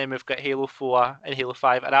Reach, and then we've got Halo 4 and Halo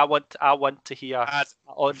 5, and I want to hear. I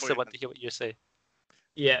honestly want to hear what you say.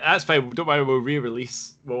 Yeah, that's fine. Don't worry, we'll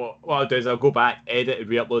re-release. Well, what I'll do is I'll go back, edit, and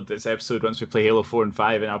re-upload this episode once we play Halo 4 and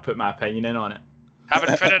 5, and I'll put my opinion in on it.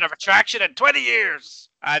 Haven't printed a retraction in 20 years.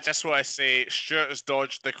 I just want to say, Stuart has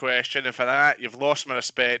dodged the question, and for that, you've lost my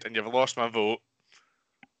respect and you've lost my vote.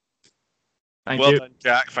 Thank Well you. done,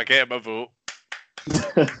 Jack, for getting my vote.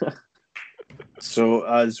 So,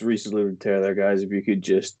 as recently retired there, guys, if you could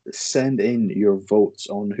just send in your votes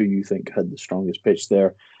on who you think had the strongest pitch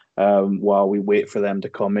there. While we wait for them to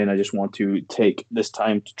come in, I just want to take this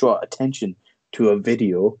time to draw attention to a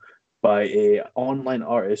video by an online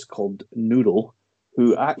artist called Noodle,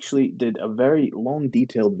 who actually did a very long,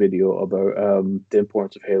 detailed video about the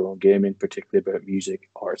importance of Halo gaming, particularly about music,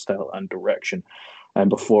 art style, and direction. And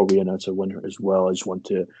before we announce a winner as well, I just want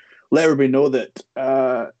to let everybody know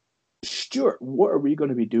that, Stuart, what are we going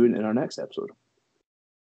to be doing in our next episode?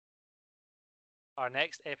 Our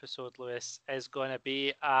next episode, Lewis, is going to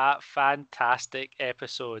be a fantastic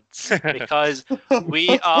episode because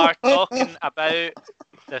we are talking about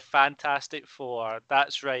the Fantastic Four.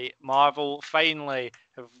 That's right. Marvel finally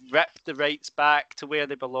have ripped the rights back to where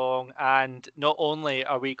they belong. And not only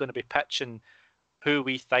are we going to be pitching who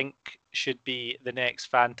we think should be the next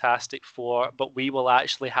Fantastic Four, but we will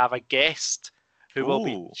actually have a guest who will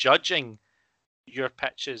be judging your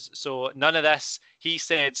pitches. So none of this, he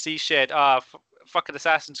said, she said, fucking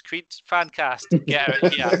Assassin's Creed fan cast, get out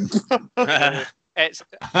of here. It's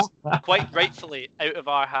quite rightfully out of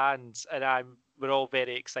our hands, and we're all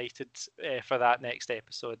very excited for that next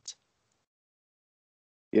episode.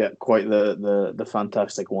 Yeah, quite the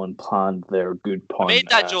fantastic one planned there. Good pun. I made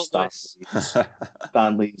that joke, Lewis.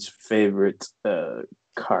 Stanley's favourite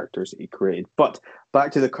characters that he created. But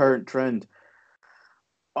back to the current trend.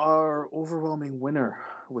 Our overwhelming winner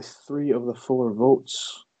with 3 of the 4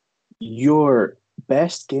 votes. Your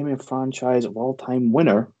best gaming franchise of all time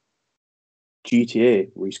winner, GTA,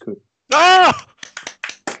 Reese Cook. No!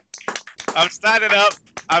 I'm standing up.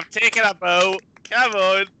 I'm taking a bow. Come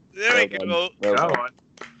on. There we go. Well Come done. on.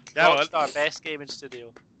 Come on. Rockstar, best gaming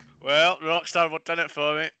studio. Well, Rockstar have done it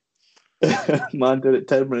for me. Man did it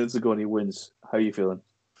 10 minutes ago and he wins. How are you feeling?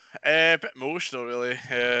 A bit emotional, really.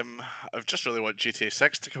 I just really want GTA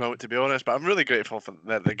 6 to come out, to be honest, but I'm really grateful for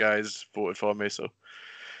that the guys voted for me. So,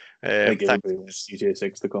 I think everybody wants GTA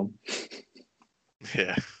 6 to come.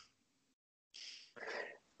 Yeah.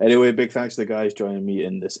 Anyway, big thanks to the guys joining me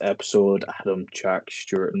in this episode. Adam, Jack,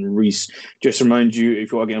 Stuart, and Reese. Just to remind you,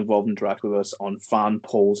 if you want to get involved and interact with us on fan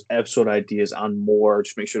polls, episode ideas, and more,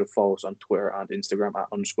 just make sure to follow us on Twitter and Instagram at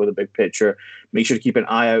 _thebigpicture. Make sure to keep an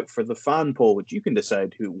eye out for the fan poll, which you can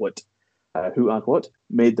decide who and what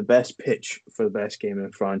made the best pitch for the best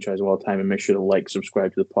gaming franchise of all time. And make sure to like,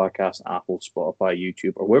 subscribe to the podcast, Apple, Spotify,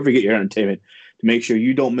 YouTube, or wherever you get your entertainment to make sure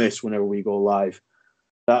you don't miss whenever we go live.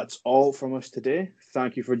 That's all from us today.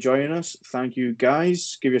 Thank you for joining us. Thank you,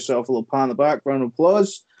 guys. Give yourself a little pat on the back, round of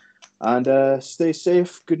applause. And stay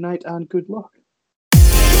safe. Good night and good luck.